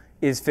this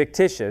is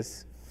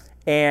fictitious,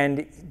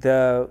 and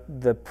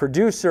the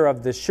producer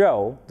of the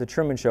show, The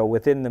Truman Show,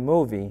 within the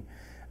movie,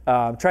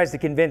 tries to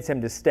convince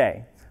him to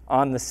stay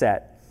on the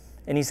set.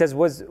 And he says,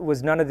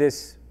 was none of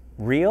this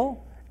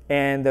real?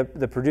 And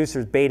the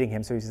producer's baiting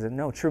him, so he says,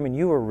 no, Truman,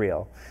 you were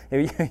real.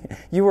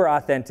 You were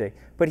authentic.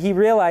 But he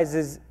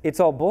realizes it's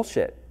all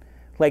bullshit.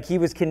 Like, he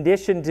was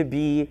conditioned to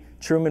be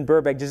Truman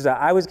Burbank, just as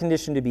I was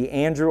conditioned to be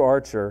Andrew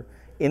Archer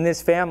in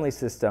this family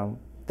system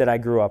that I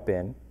grew up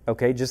in,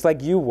 okay, just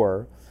like you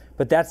were,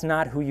 but that's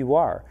not who you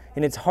are.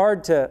 And it's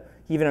hard to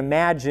even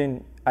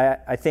imagine,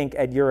 I think,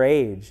 at your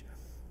age,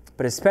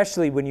 but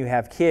especially when you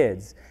have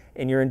kids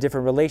and you're in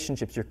different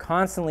relationships, you're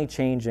constantly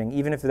changing.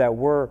 Even if that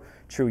were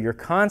true, you're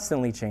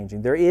constantly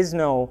changing. There is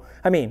no,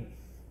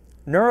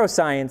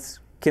 neuroscience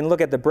can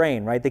look at the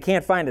brain, right? They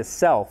can't find a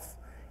self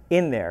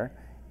in there.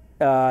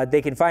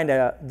 They can find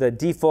the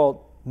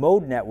default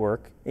mode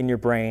network in your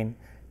brain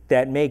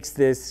that makes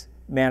this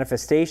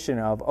manifestation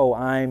of, oh,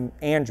 I'm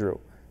Andrew,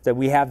 that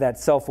we have that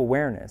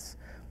self-awareness.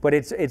 But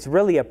it's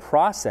really a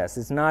process.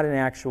 It's not an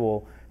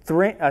actual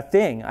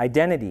thing,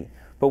 identity.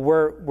 But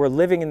we're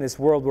living in this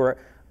world where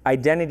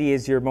identity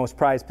is your most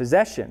prized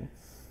possession.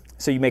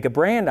 So you make a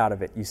brand out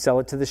of it. You sell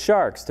it to the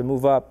sharks to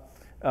move up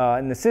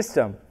in the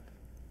system.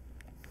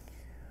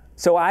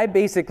 So I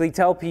basically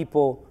tell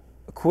people,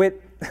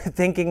 quit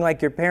thinking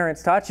like your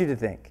parents taught you to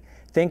think.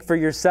 Think for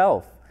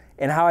yourself.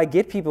 And how I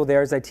get people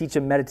there is I teach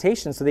them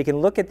meditation so they can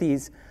look at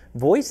these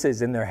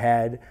voices in their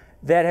head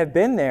that have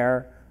been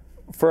there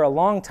for a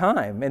long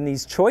time, and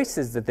these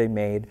choices that they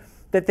made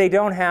that they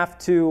don't have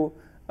to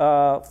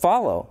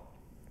follow.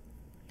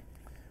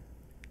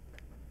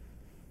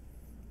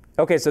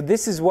 Okay, so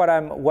this is what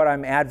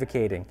I'm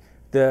advocating,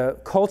 the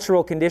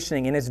cultural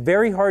conditioning, and it's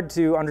very hard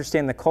to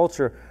understand the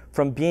culture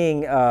from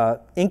being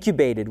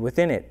incubated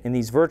within it in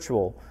these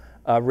virtual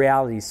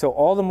realities. So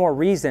all the more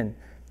reason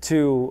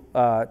to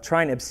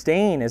try and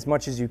abstain as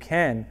much as you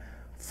can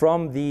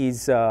from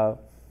these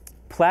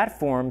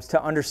platforms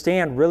to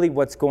understand really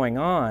what's going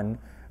on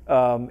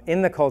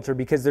in the culture,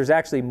 because there's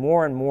actually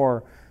more and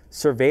more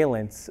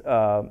surveillance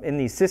in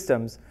these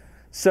systems.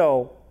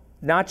 So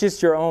not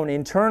just your own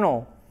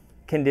internal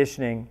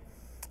conditioning,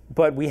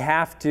 but we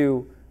have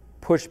to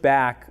push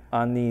back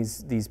on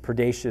these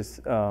predacious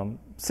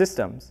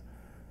systems.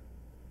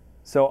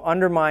 So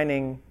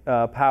undermining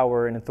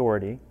power and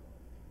authority.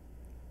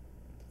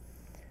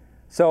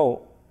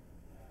 So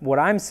what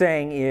I'm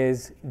saying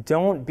is,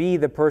 don't be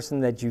the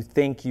person that you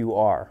think you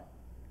are.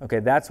 Okay,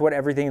 that's what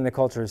everything in the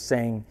culture is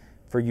saying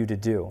for you to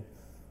do.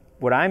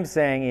 What I'm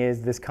saying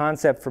is this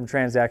concept from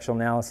transactional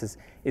analysis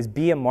is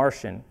be a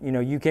Martian. You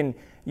know, you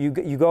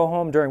go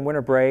home during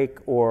winter break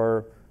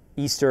or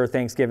Easter or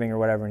Thanksgiving or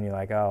whatever, and you're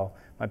like, oh,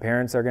 my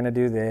parents are going to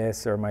do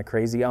this, or my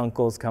crazy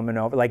uncle's coming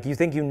over. Like, you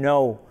think you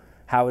know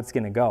how it's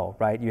going to go,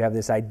 right? You have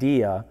this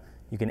idea,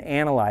 you can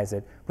analyze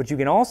it, but you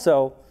can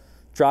also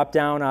drop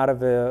down out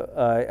of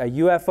a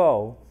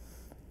UFO,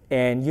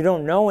 and you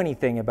don't know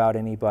anything about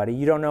anybody,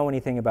 you don't know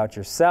anything about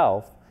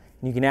yourself,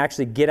 and you can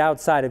actually get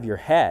outside of your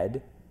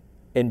head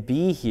and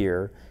be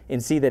here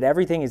and see that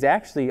everything is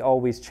actually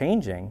always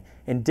changing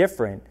and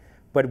different,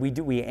 but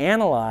we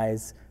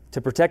analyze to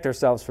protect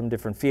ourselves from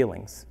different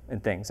feelings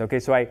and things. Okay,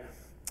 so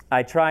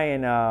I try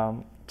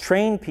and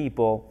train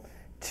people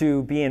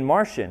to be in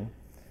Martian,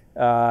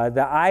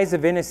 the eyes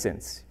of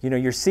innocence. You know,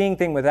 you're seeing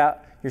things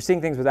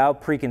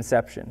without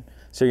preconception.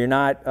 So you're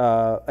not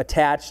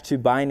attached to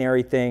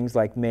binary things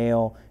like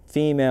male,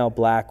 female,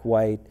 black,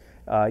 white.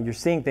 You're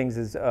seeing things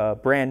as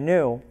brand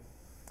new,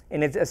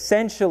 and it's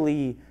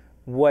essentially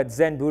what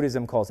Zen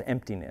Buddhism calls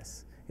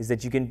emptiness, is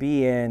that you can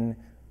be in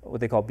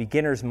what they call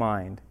beginner's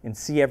mind and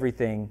see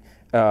everything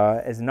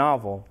as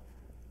novel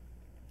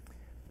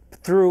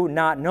through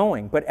not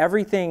knowing. But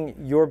everything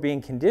you're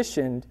being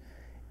conditioned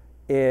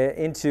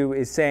into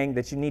is saying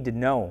that you need to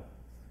know.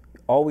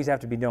 Always have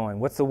to be knowing.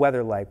 What's the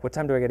weather like? What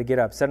time do I got to get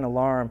up? Set an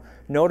alarm.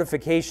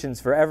 Notifications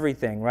for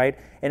everything, right?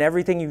 And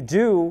everything you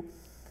do,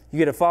 you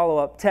get a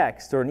follow-up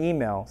text or an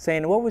email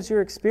saying, what was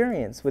your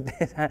experience with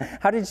this?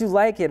 How did you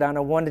like it on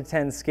a 1 to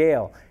 10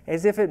 scale?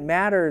 As if it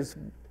matters,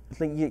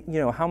 you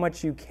know, how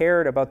much you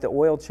cared about the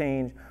oil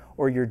change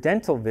or your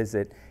dental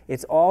visit.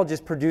 It's all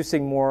just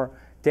producing more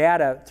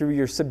data through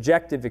your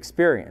subjective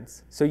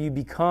experience. So you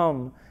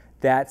become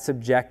that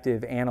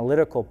subjective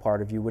analytical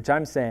part of you, which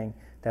I'm saying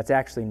that's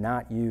actually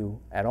not you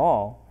at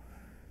all.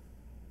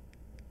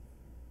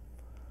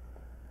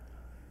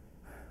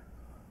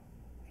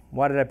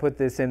 Why did I put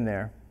this in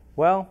there?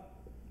 Well,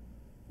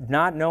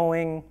 not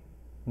knowing,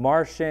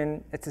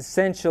 Martian, it's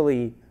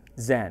essentially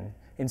Zen.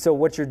 And so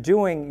what you're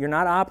doing, you're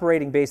not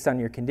operating based on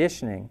your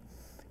conditioning.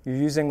 You're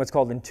using what's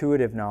called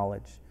intuitive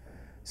knowledge.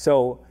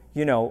 So,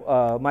 you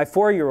know, my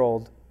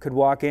 4-year-old could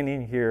walk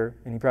in here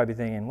and he'd probably be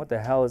thinking, what the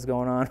hell is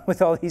going on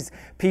with all these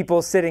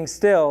people sitting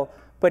still?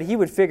 But he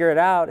would figure it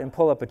out and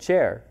pull up a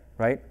chair,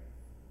 right?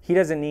 He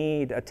doesn't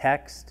need a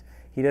text.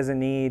 He doesn't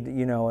need,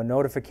 you know, a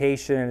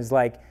notification. It's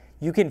like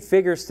you can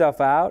figure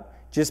stuff out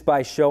just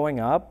by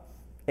showing up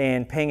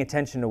and paying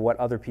attention to what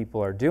other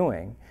people are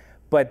doing.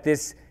 But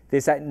this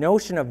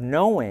notion of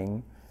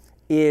knowing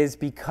is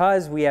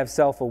because we have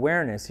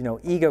self-awareness, you know,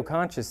 ego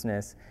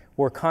consciousness,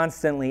 we're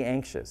constantly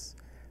anxious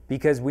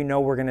because we know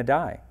we're going to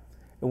die.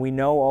 And we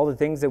know all the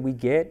things that we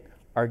get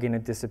are going to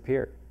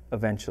disappear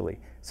eventually.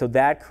 So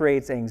that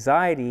creates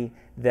anxiety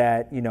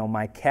that, you know,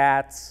 my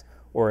cats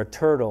or a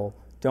turtle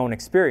don't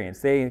experience.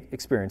 They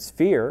experience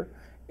fear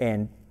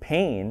and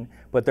pain,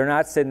 but they're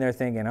not sitting there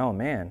thinking, oh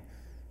man,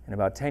 in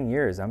about 10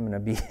 years I'm going to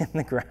be in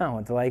the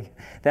ground. Like,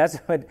 that's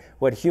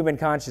what human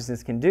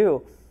consciousness can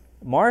do.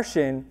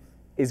 Martian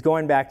is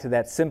going back to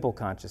that simple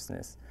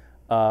consciousness,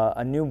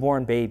 a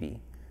newborn baby.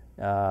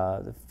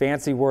 The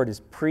fancy word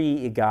is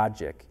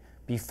pre-egogic.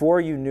 Before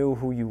you knew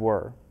who you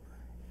were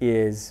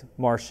is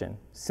Martian,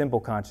 simple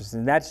consciousness.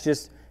 And that's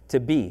just to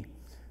be.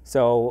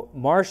 So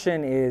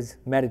Martian is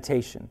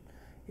meditation,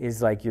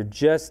 is like you're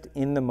just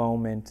in the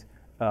moment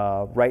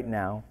right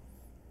now,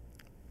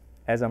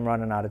 as I'm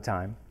running out of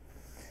time.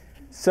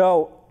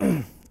 So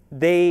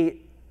they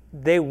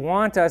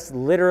want us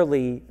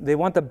literally, they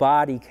want the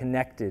body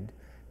connected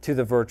to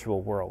the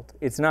virtual world.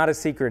 It's not a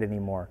secret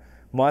anymore.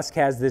 Musk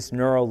has this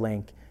neural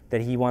link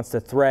that he wants to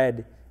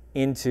thread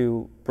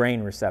into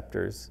brain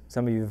receptors.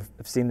 Some of you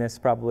have seen this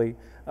probably.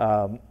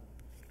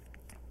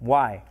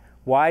 Why?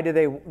 Why do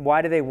they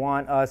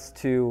want us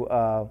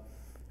to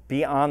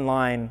be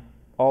online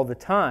all the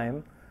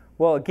time?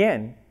 Well,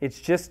 again, it's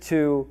just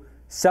to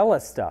sell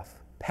us stuff,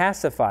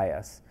 pacify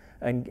us,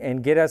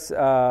 and get us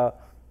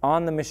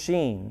on the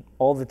machine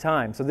all the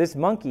time. So this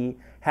monkey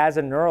has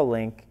a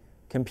Neuralink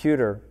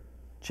computer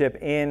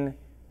chip in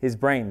his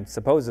brain,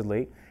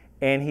 supposedly,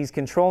 and he's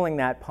controlling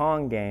that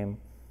Pong game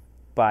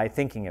by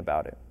thinking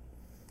about it.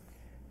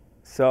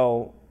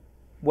 So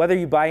whether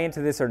you buy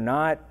into this or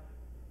not,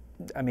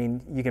 I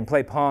mean, you can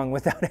play Pong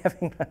without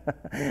having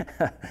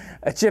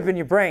a chip in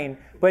your brain,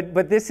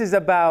 but this is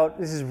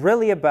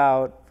really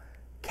about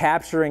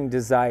capturing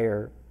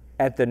desire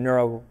at the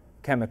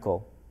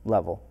neurochemical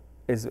level,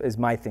 is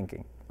my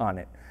thinking on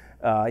it.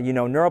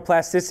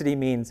 Neuroplasticity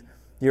means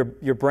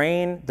your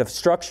brain, the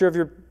structure of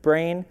your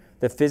brain,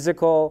 the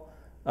physical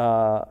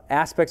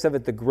aspects of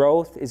it, the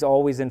growth is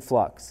always in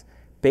flux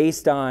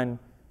based on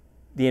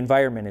the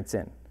environment it's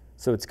in.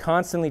 So it's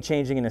constantly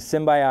changing in a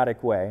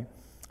symbiotic way.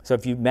 So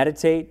if you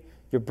meditate,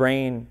 your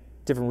brain,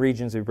 different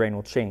regions of your brain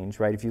will change,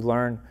 right? If you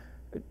learn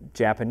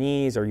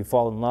Japanese or you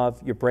fall in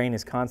love, your brain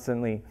is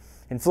constantly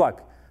in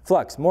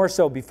flux, more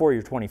so before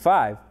you're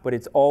 25, but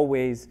it's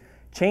always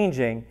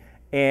changing.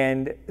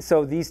 And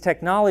so these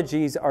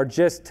technologies are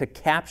just to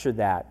capture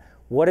that.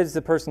 What is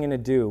the person going to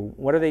do?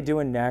 What are they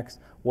doing next?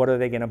 What are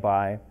they going to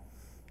buy?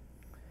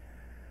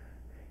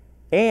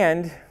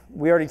 And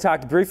we already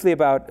talked briefly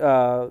about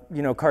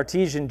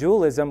Cartesian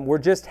dualism. We're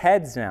just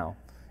heads now.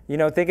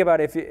 Think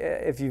about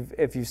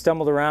if you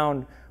stumbled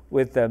around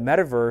with the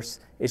metaverse,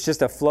 it's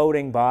just a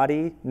floating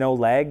body, no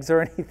legs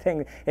or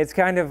anything. It's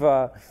kind of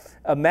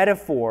a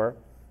metaphor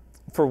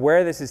for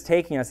where this is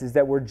taking us, is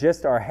that we're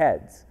just our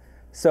heads.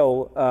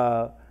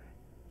 So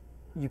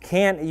you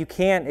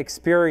can't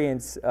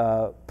experience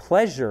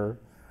pleasure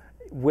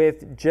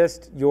with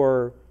just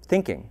your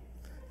thinking.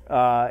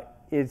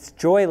 It's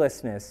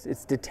joylessness.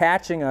 It's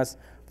detaching us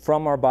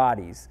from our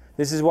bodies.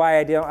 This is why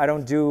I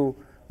don't do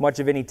much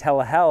of any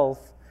telehealth,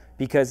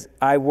 because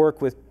I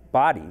work with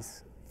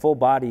bodies,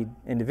 full-bodied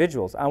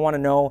individuals. I want to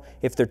know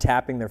if they're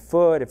tapping their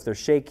foot, if they're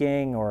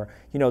shaking, or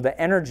the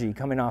energy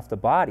coming off the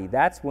body.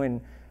 That's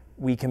when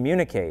we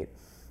communicate.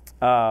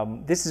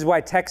 This is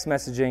why text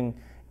messaging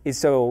is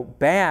so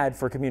bad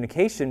for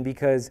communication,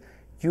 because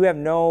you have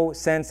no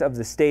sense of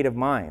the state of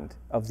mind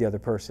of the other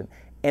person.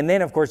 And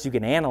then, of course, you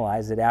can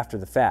analyze it after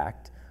the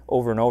fact,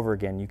 over and over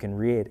again. You can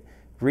read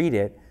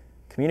it.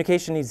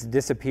 Communication needs to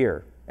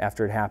disappear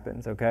after it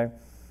happens, okay?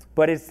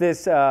 But it's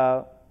this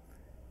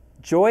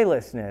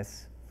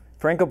joylessness.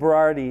 Franco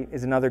Berardi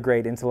is another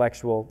great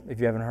intellectual, if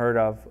you haven't heard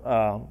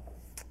of.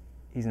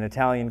 He's an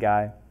Italian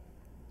guy.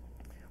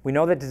 We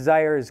know that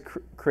desire is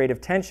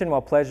creative tension,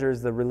 while pleasure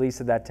is the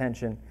release of that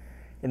tension,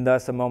 and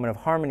thus a moment of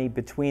harmony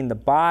between the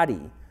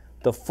body,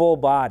 the full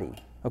body.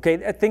 Okay,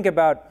 think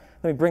about,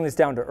 let me bring this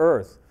down to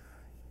earth.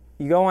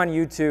 You go on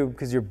YouTube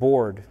because you're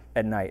bored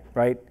at night,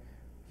 right?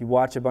 You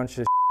watch a bunch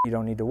of you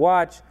don't need to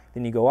watch,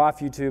 then you go off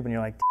YouTube and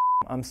you're like,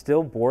 I'm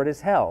still bored as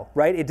hell,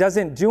 right? It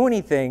doesn't do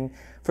anything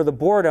for the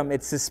boredom.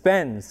 It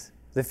suspends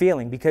the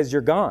feeling because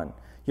you're gone.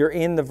 You're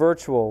in the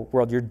virtual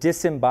world. You're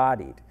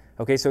disembodied.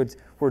 Okay, so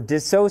we're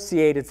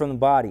dissociated from the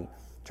body.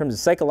 In terms of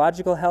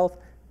psychological health,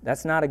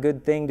 that's not a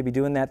good thing to be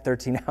doing that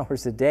 13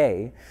 hours a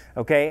day.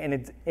 Okay,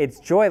 and it's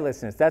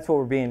joylessness. That's what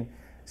we're being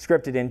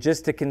scripted in,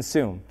 just to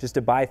consume, just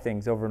to buy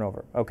things over and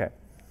over. Okay.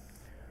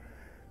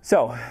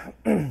 So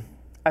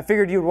I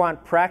figured you'd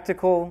want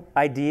practical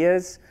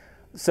ideas.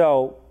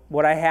 So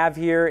what I have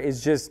here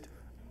is just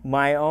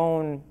my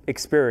own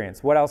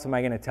experience. What else am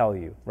I going to tell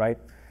you, right?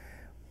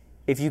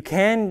 If you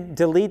can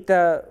delete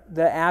the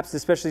apps,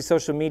 especially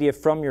social media,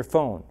 from your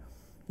phone,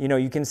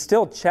 you can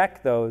still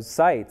check those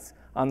sites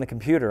on the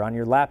computer, on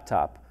your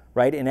laptop,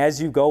 right? And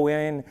as you go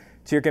in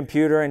to your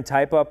computer and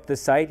type up the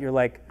site, you're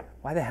like,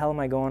 why the hell am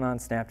I going on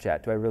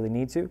Snapchat? Do I really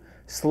need to?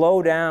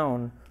 Slow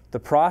down the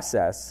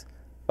process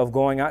of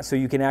going on so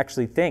you can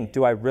actually think,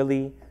 do I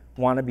really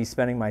want to be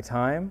spending my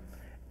time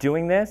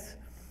doing this?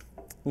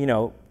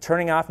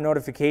 Turning off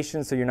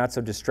notifications so you're not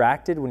so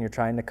distracted when you're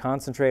trying to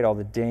concentrate, all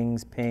the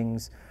dings,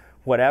 pings,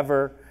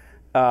 whatever.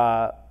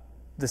 The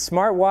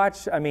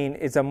smartwatch,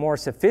 it's a more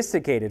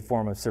sophisticated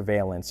form of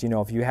surveillance.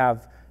 If you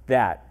have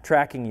that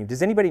tracking you.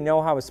 Does anybody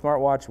know how a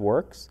smartwatch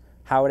works?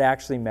 How it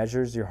actually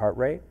measures your heart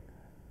rate?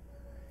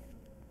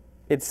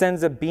 It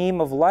sends a beam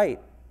of light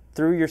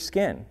through your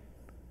skin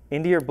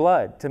into your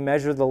blood to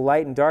measure the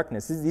light and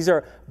darkness. These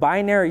are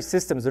binary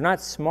systems. They're not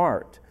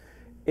smart.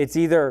 It's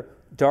either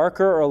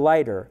darker or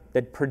lighter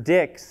that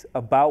predicts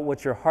about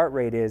what your heart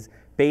rate is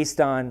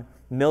based on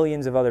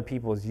millions of other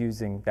people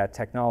using that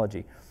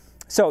technology.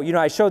 So,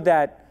 I showed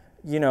that,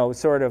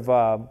 sort of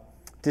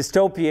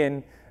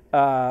dystopian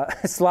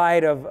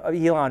slide of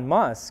Elon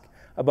Musk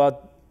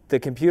about the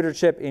computer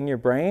chip in your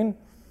brain.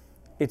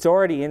 it's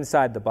already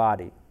inside the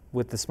body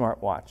with the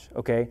smartwatch,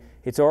 okay?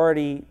 It's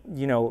already,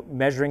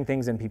 measuring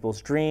things in people's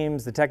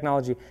dreams, the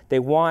technology. They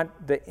want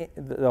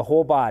the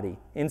whole body,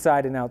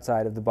 inside and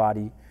outside of the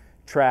body,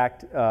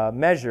 tracked,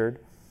 measured.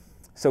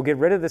 So get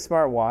rid of the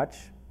smartwatch.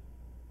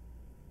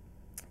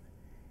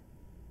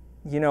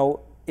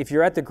 If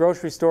you're at the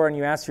grocery store and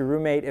you ask your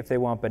roommate if they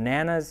want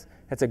bananas,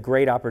 that's a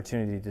great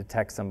opportunity to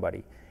text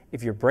somebody.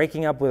 If you're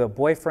breaking up with a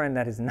boyfriend,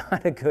 that is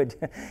not a good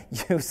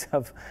use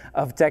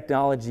of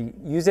technology.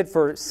 Use it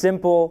for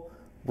simple,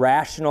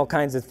 rational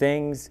kinds of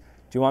things.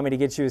 Do you want me to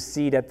get you a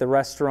seat at the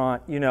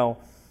restaurant?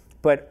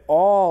 But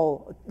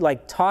all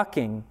like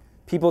talking,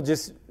 people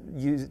just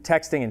use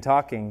texting and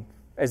talking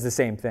as the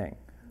same thing.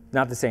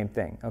 Not the same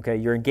thing, okay?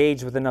 You're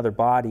engaged with another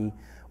body,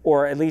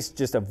 or at least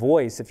just a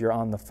voice if you're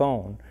on the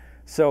phone.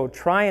 So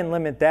try and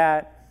limit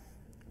that.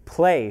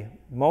 Play.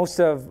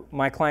 Most of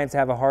my clients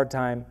have a hard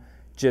time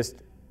just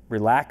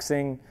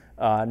relaxing,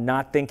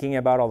 not thinking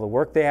about all the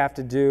work they have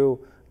to do,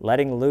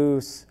 letting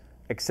loose,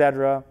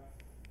 etc.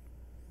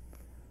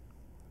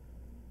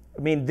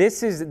 I mean,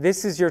 this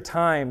is your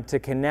time to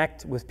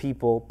connect with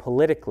people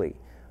politically,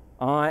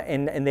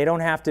 and they don't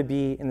have to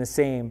be in the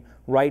same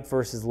right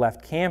versus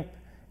left camp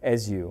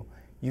as you.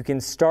 You can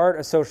start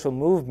a social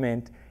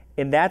movement,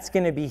 and that's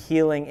going to be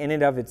healing in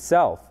and of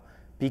itself,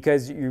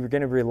 because you're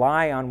going to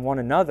rely on one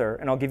another.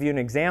 And I'll give you an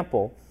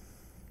example.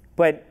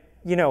 But,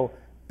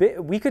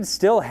 we could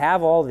still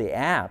have all the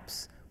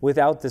apps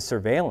without the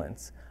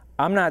surveillance.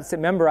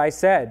 Remember I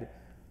said,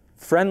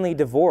 friendly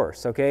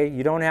divorce, okay?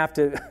 You don't have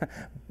to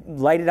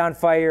light it on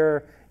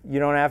fire.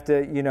 You don't have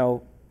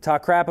to,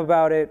 talk crap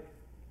about it.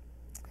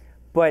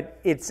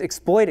 But it's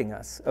exploiting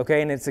us,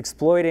 okay? And it's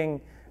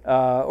exploiting,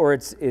 or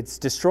it's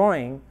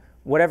destroying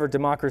whatever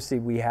democracy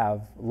we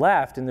have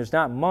left, and there's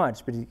not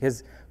much, but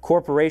because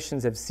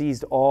corporations have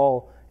seized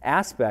all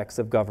aspects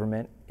of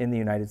government in the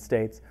United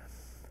States.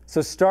 So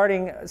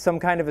starting some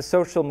kind of a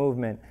social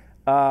movement.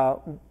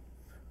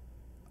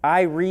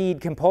 I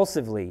read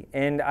compulsively,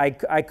 and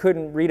I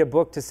couldn't read a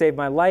book to save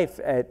my life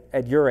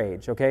at your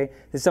age, okay?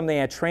 This is something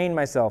I trained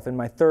myself in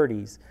my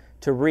 30s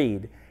to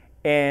read.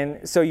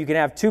 And so you can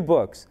have two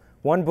books.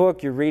 One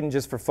book you're reading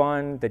just for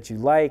fun that you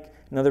like,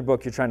 another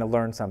book you're trying to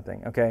learn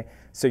something, okay?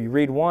 So you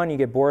read one, you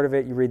get bored of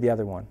it, you read the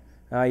other one.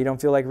 You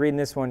don't feel like reading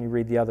this one, you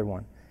read the other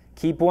one.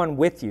 Keep one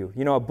with you.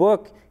 A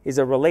book is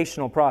a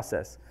relational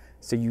process.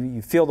 So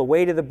you feel the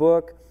weight of the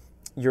book,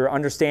 you're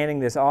understanding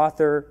this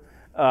author,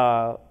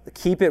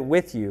 keep it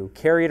with you,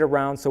 carry it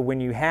around, so when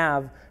you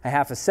have a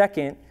half a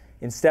second,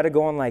 instead of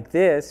going like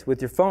this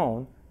with your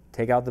phone,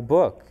 take out the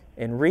book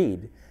and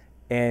read.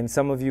 And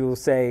some of you will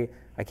say,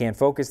 I can't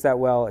focus that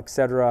well,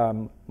 etc.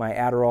 My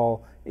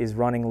Adderall is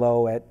running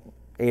low at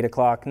 8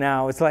 o'clock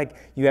now. It's like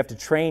you have to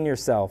train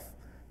yourself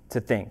to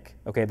think.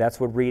 Okay, that's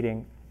what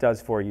reading does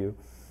for you.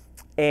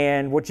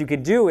 And what you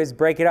can do is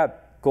break it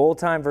up, goal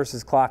time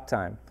versus clock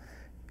time.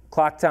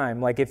 Clock time,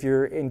 like if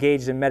you're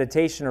engaged in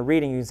meditation or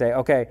reading, you can say,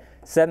 okay,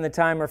 setting the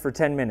timer for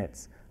 10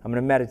 minutes. I'm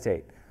going to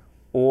meditate.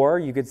 Or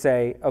you could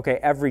say, okay,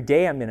 every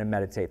day I'm going to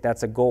meditate.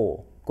 That's a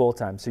goal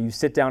time. So you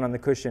sit down on the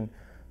cushion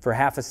for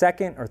half a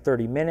second or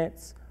 30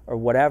 minutes or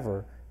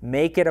whatever.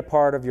 Make it a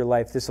part of your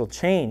life. This will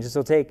change. This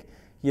will take,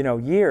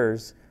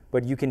 years,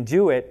 but you can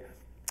do it.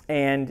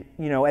 And,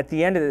 at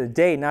the end of the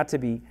day, not to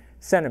be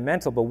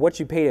sentimental, but what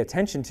you pay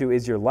attention to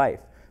is your life.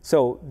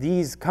 So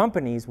these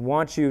companies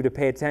want you to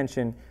pay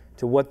attention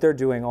to what they're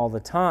doing all the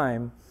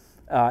time.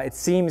 It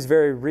seems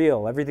very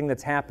real, everything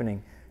that's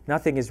happening.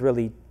 Nothing is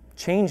really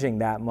changing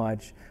that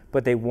much,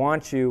 but they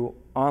want you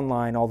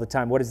online all the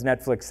time. What does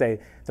Netflix say?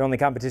 Their only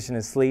competition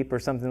is sleep or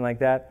something like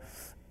that?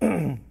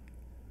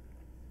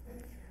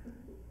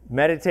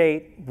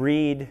 Meditate,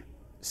 read,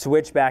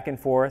 switch back and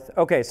forth.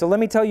 Okay, so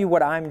let me tell you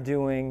what I'm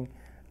doing.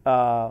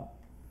 One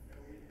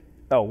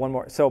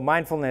more. So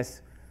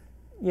mindfulness,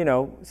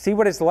 see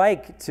what it's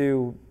like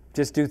to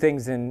just do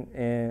things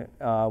in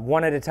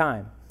one at a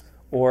time.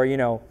 Or,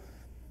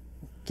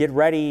 get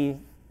ready,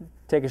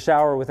 take a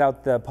shower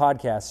without the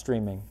podcast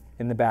streaming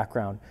in the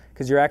background,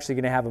 because you're actually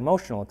going to have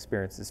emotional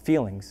experiences,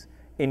 feelings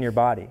in your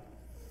body.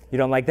 You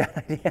don't like that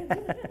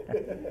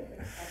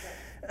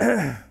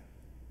idea?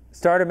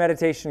 Start a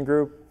meditation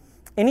group.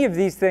 Any of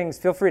these things,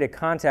 feel free to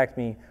contact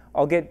me.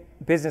 I'll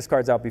get business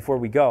cards out before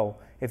we go.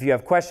 If you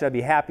have questions, I'd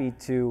be happy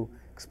to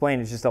explain.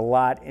 It's just a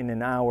lot in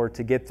an hour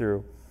to get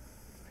through.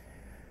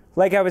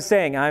 Like I was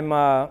saying,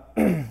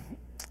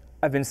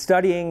 I've been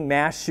studying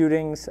mass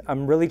shootings.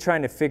 I'm really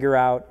trying to figure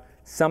out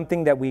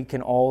something that we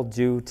can all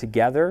do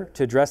together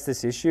to address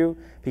this issue,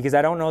 because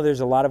I don't know there's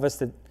a lot of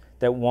us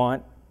that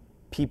want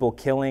people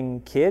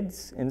killing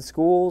kids in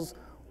schools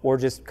or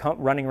just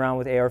running around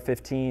with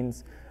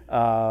AR-15s,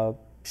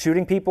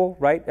 shooting people,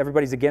 right?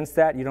 Everybody's against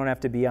that. You don't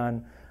have to be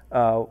on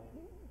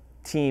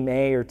Team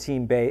A or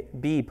Team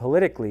B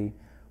politically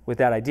with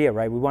that idea,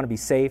 right? We want to be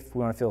safe.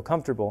 We want to feel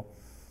comfortable.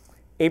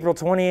 April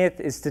 20th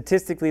is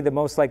statistically the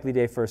most likely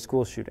day for a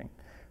school shooting.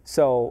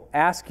 So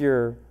ask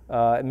your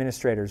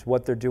administrators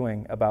what they're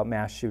doing about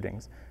mass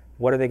shootings.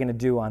 What are they going to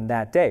do on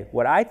that day?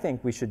 What I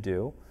think we should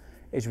do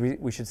is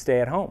we should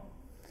stay at home.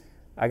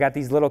 I got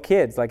these little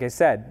kids, like I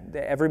said,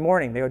 every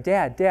morning they go,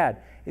 Dad,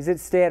 is it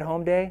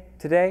stay-at-home day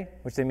today?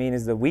 Which they mean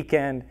is the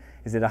weekend,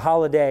 is it a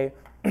holiday?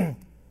 And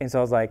so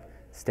I was like,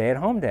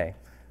 stay-at-home day.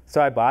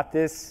 So I bought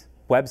this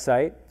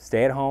website,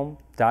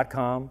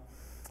 stayathome.com.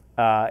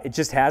 It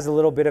just has a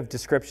little bit of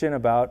description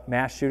about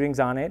mass shootings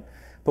on it,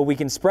 but we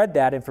can spread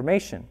that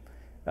information.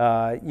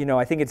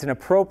 I think it's an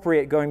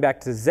appropriate, going back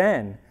to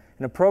Zen,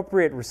 an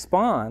appropriate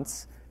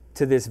response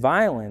to this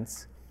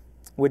violence,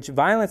 which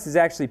violence is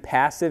actually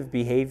passive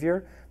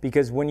behavior,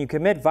 because when you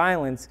commit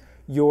violence,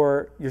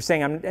 you're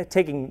saying, I'm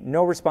taking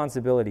no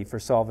responsibility for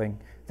solving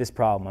this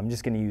problem. I'm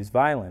just going to use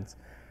violence.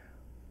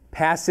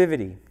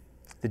 Passivity.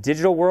 The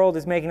digital world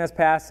is making us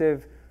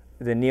passive.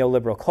 The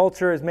neoliberal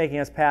culture is making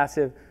us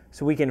passive.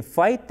 So we can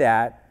fight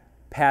that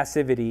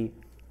passivity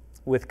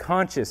with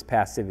conscious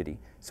passivity.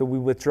 So we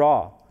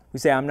withdraw. We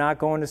say, I'm not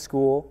going to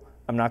school.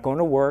 I'm not going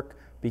to work,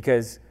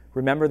 because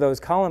remember those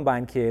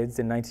Columbine kids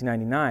in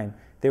 1999,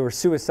 they were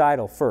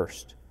suicidal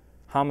first,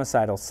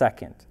 homicidal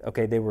second.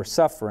 Okay, they were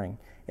suffering,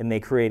 and they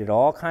created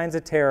all kinds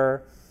of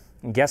terror.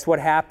 And guess what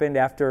happened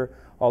after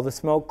all the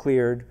smoke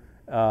cleared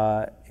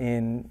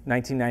in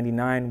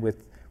 1999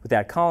 with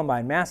that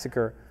Columbine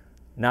massacre?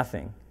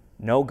 Nothing.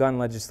 No gun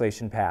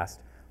legislation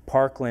passed.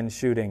 Parkland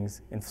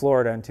shootings in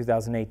Florida in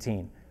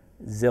 2018.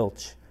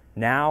 Zilch.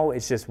 Now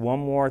it's just one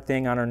more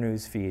thing on our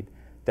news feed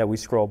that we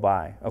scroll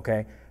by,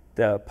 okay?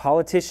 The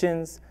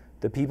politicians,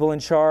 the people in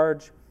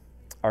charge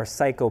are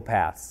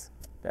psychopaths.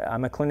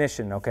 I'm a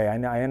clinician, okay?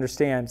 I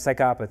understand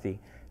psychopathy.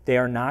 They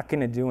are not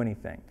going to do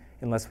anything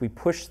unless we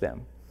push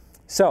them.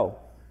 So,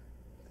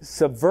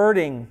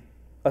 subverting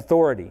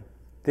authority.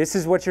 This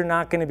is what you're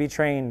not going to be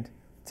trained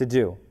to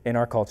do in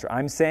our culture.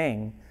 I'm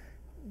saying,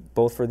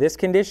 both for this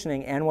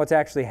conditioning and what's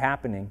actually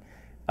happening,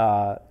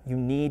 you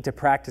need to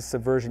practice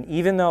subversion,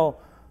 even though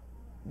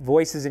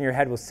voices in your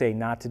head will say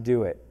not to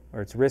do it,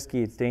 or it's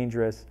risky, it's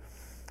dangerous.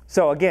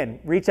 So again,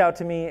 reach out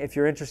to me if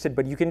you're interested,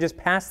 but you can just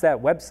pass that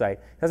website.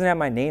 It doesn't have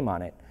my name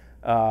on it,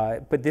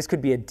 but this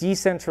could be a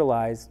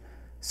decentralized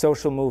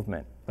social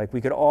movement. Like,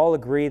 we could all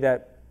agree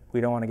that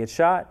we don't want to get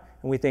shot,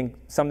 and we think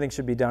something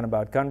should be done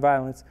about gun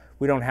violence.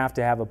 We don't have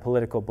to have a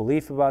political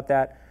belief about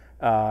that.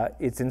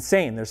 It's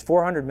insane. There's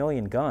 400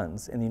 million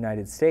guns in the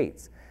United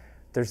States.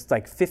 There's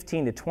like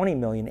 15 to 20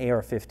 million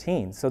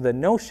AR-15s. So the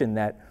notion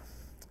that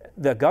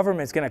the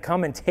government's going to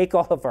come and take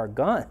all of our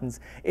guns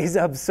is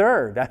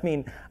absurd. I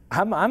mean,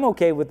 I'm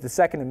okay with the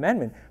Second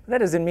Amendment, but that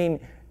doesn't mean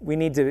we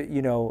need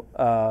to,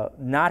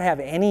 not have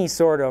any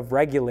sort of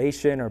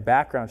regulation or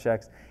background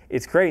checks.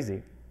 It's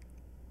crazy.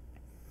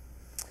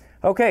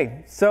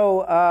 Okay,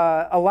 so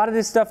a lot of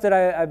this stuff that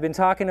I've been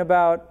talking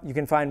about, you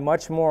can find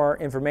much more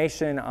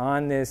information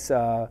on this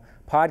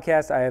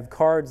podcast. I have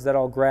cards that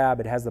I'll grab.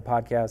 It has the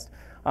podcast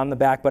on the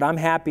back, but I'm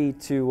happy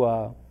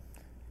to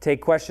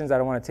take questions. I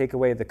don't want to take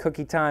away the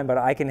cookie time, but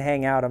I can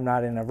hang out. I'm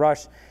not in a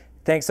rush.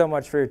 Thanks so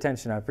much for your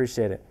attention. I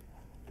appreciate it.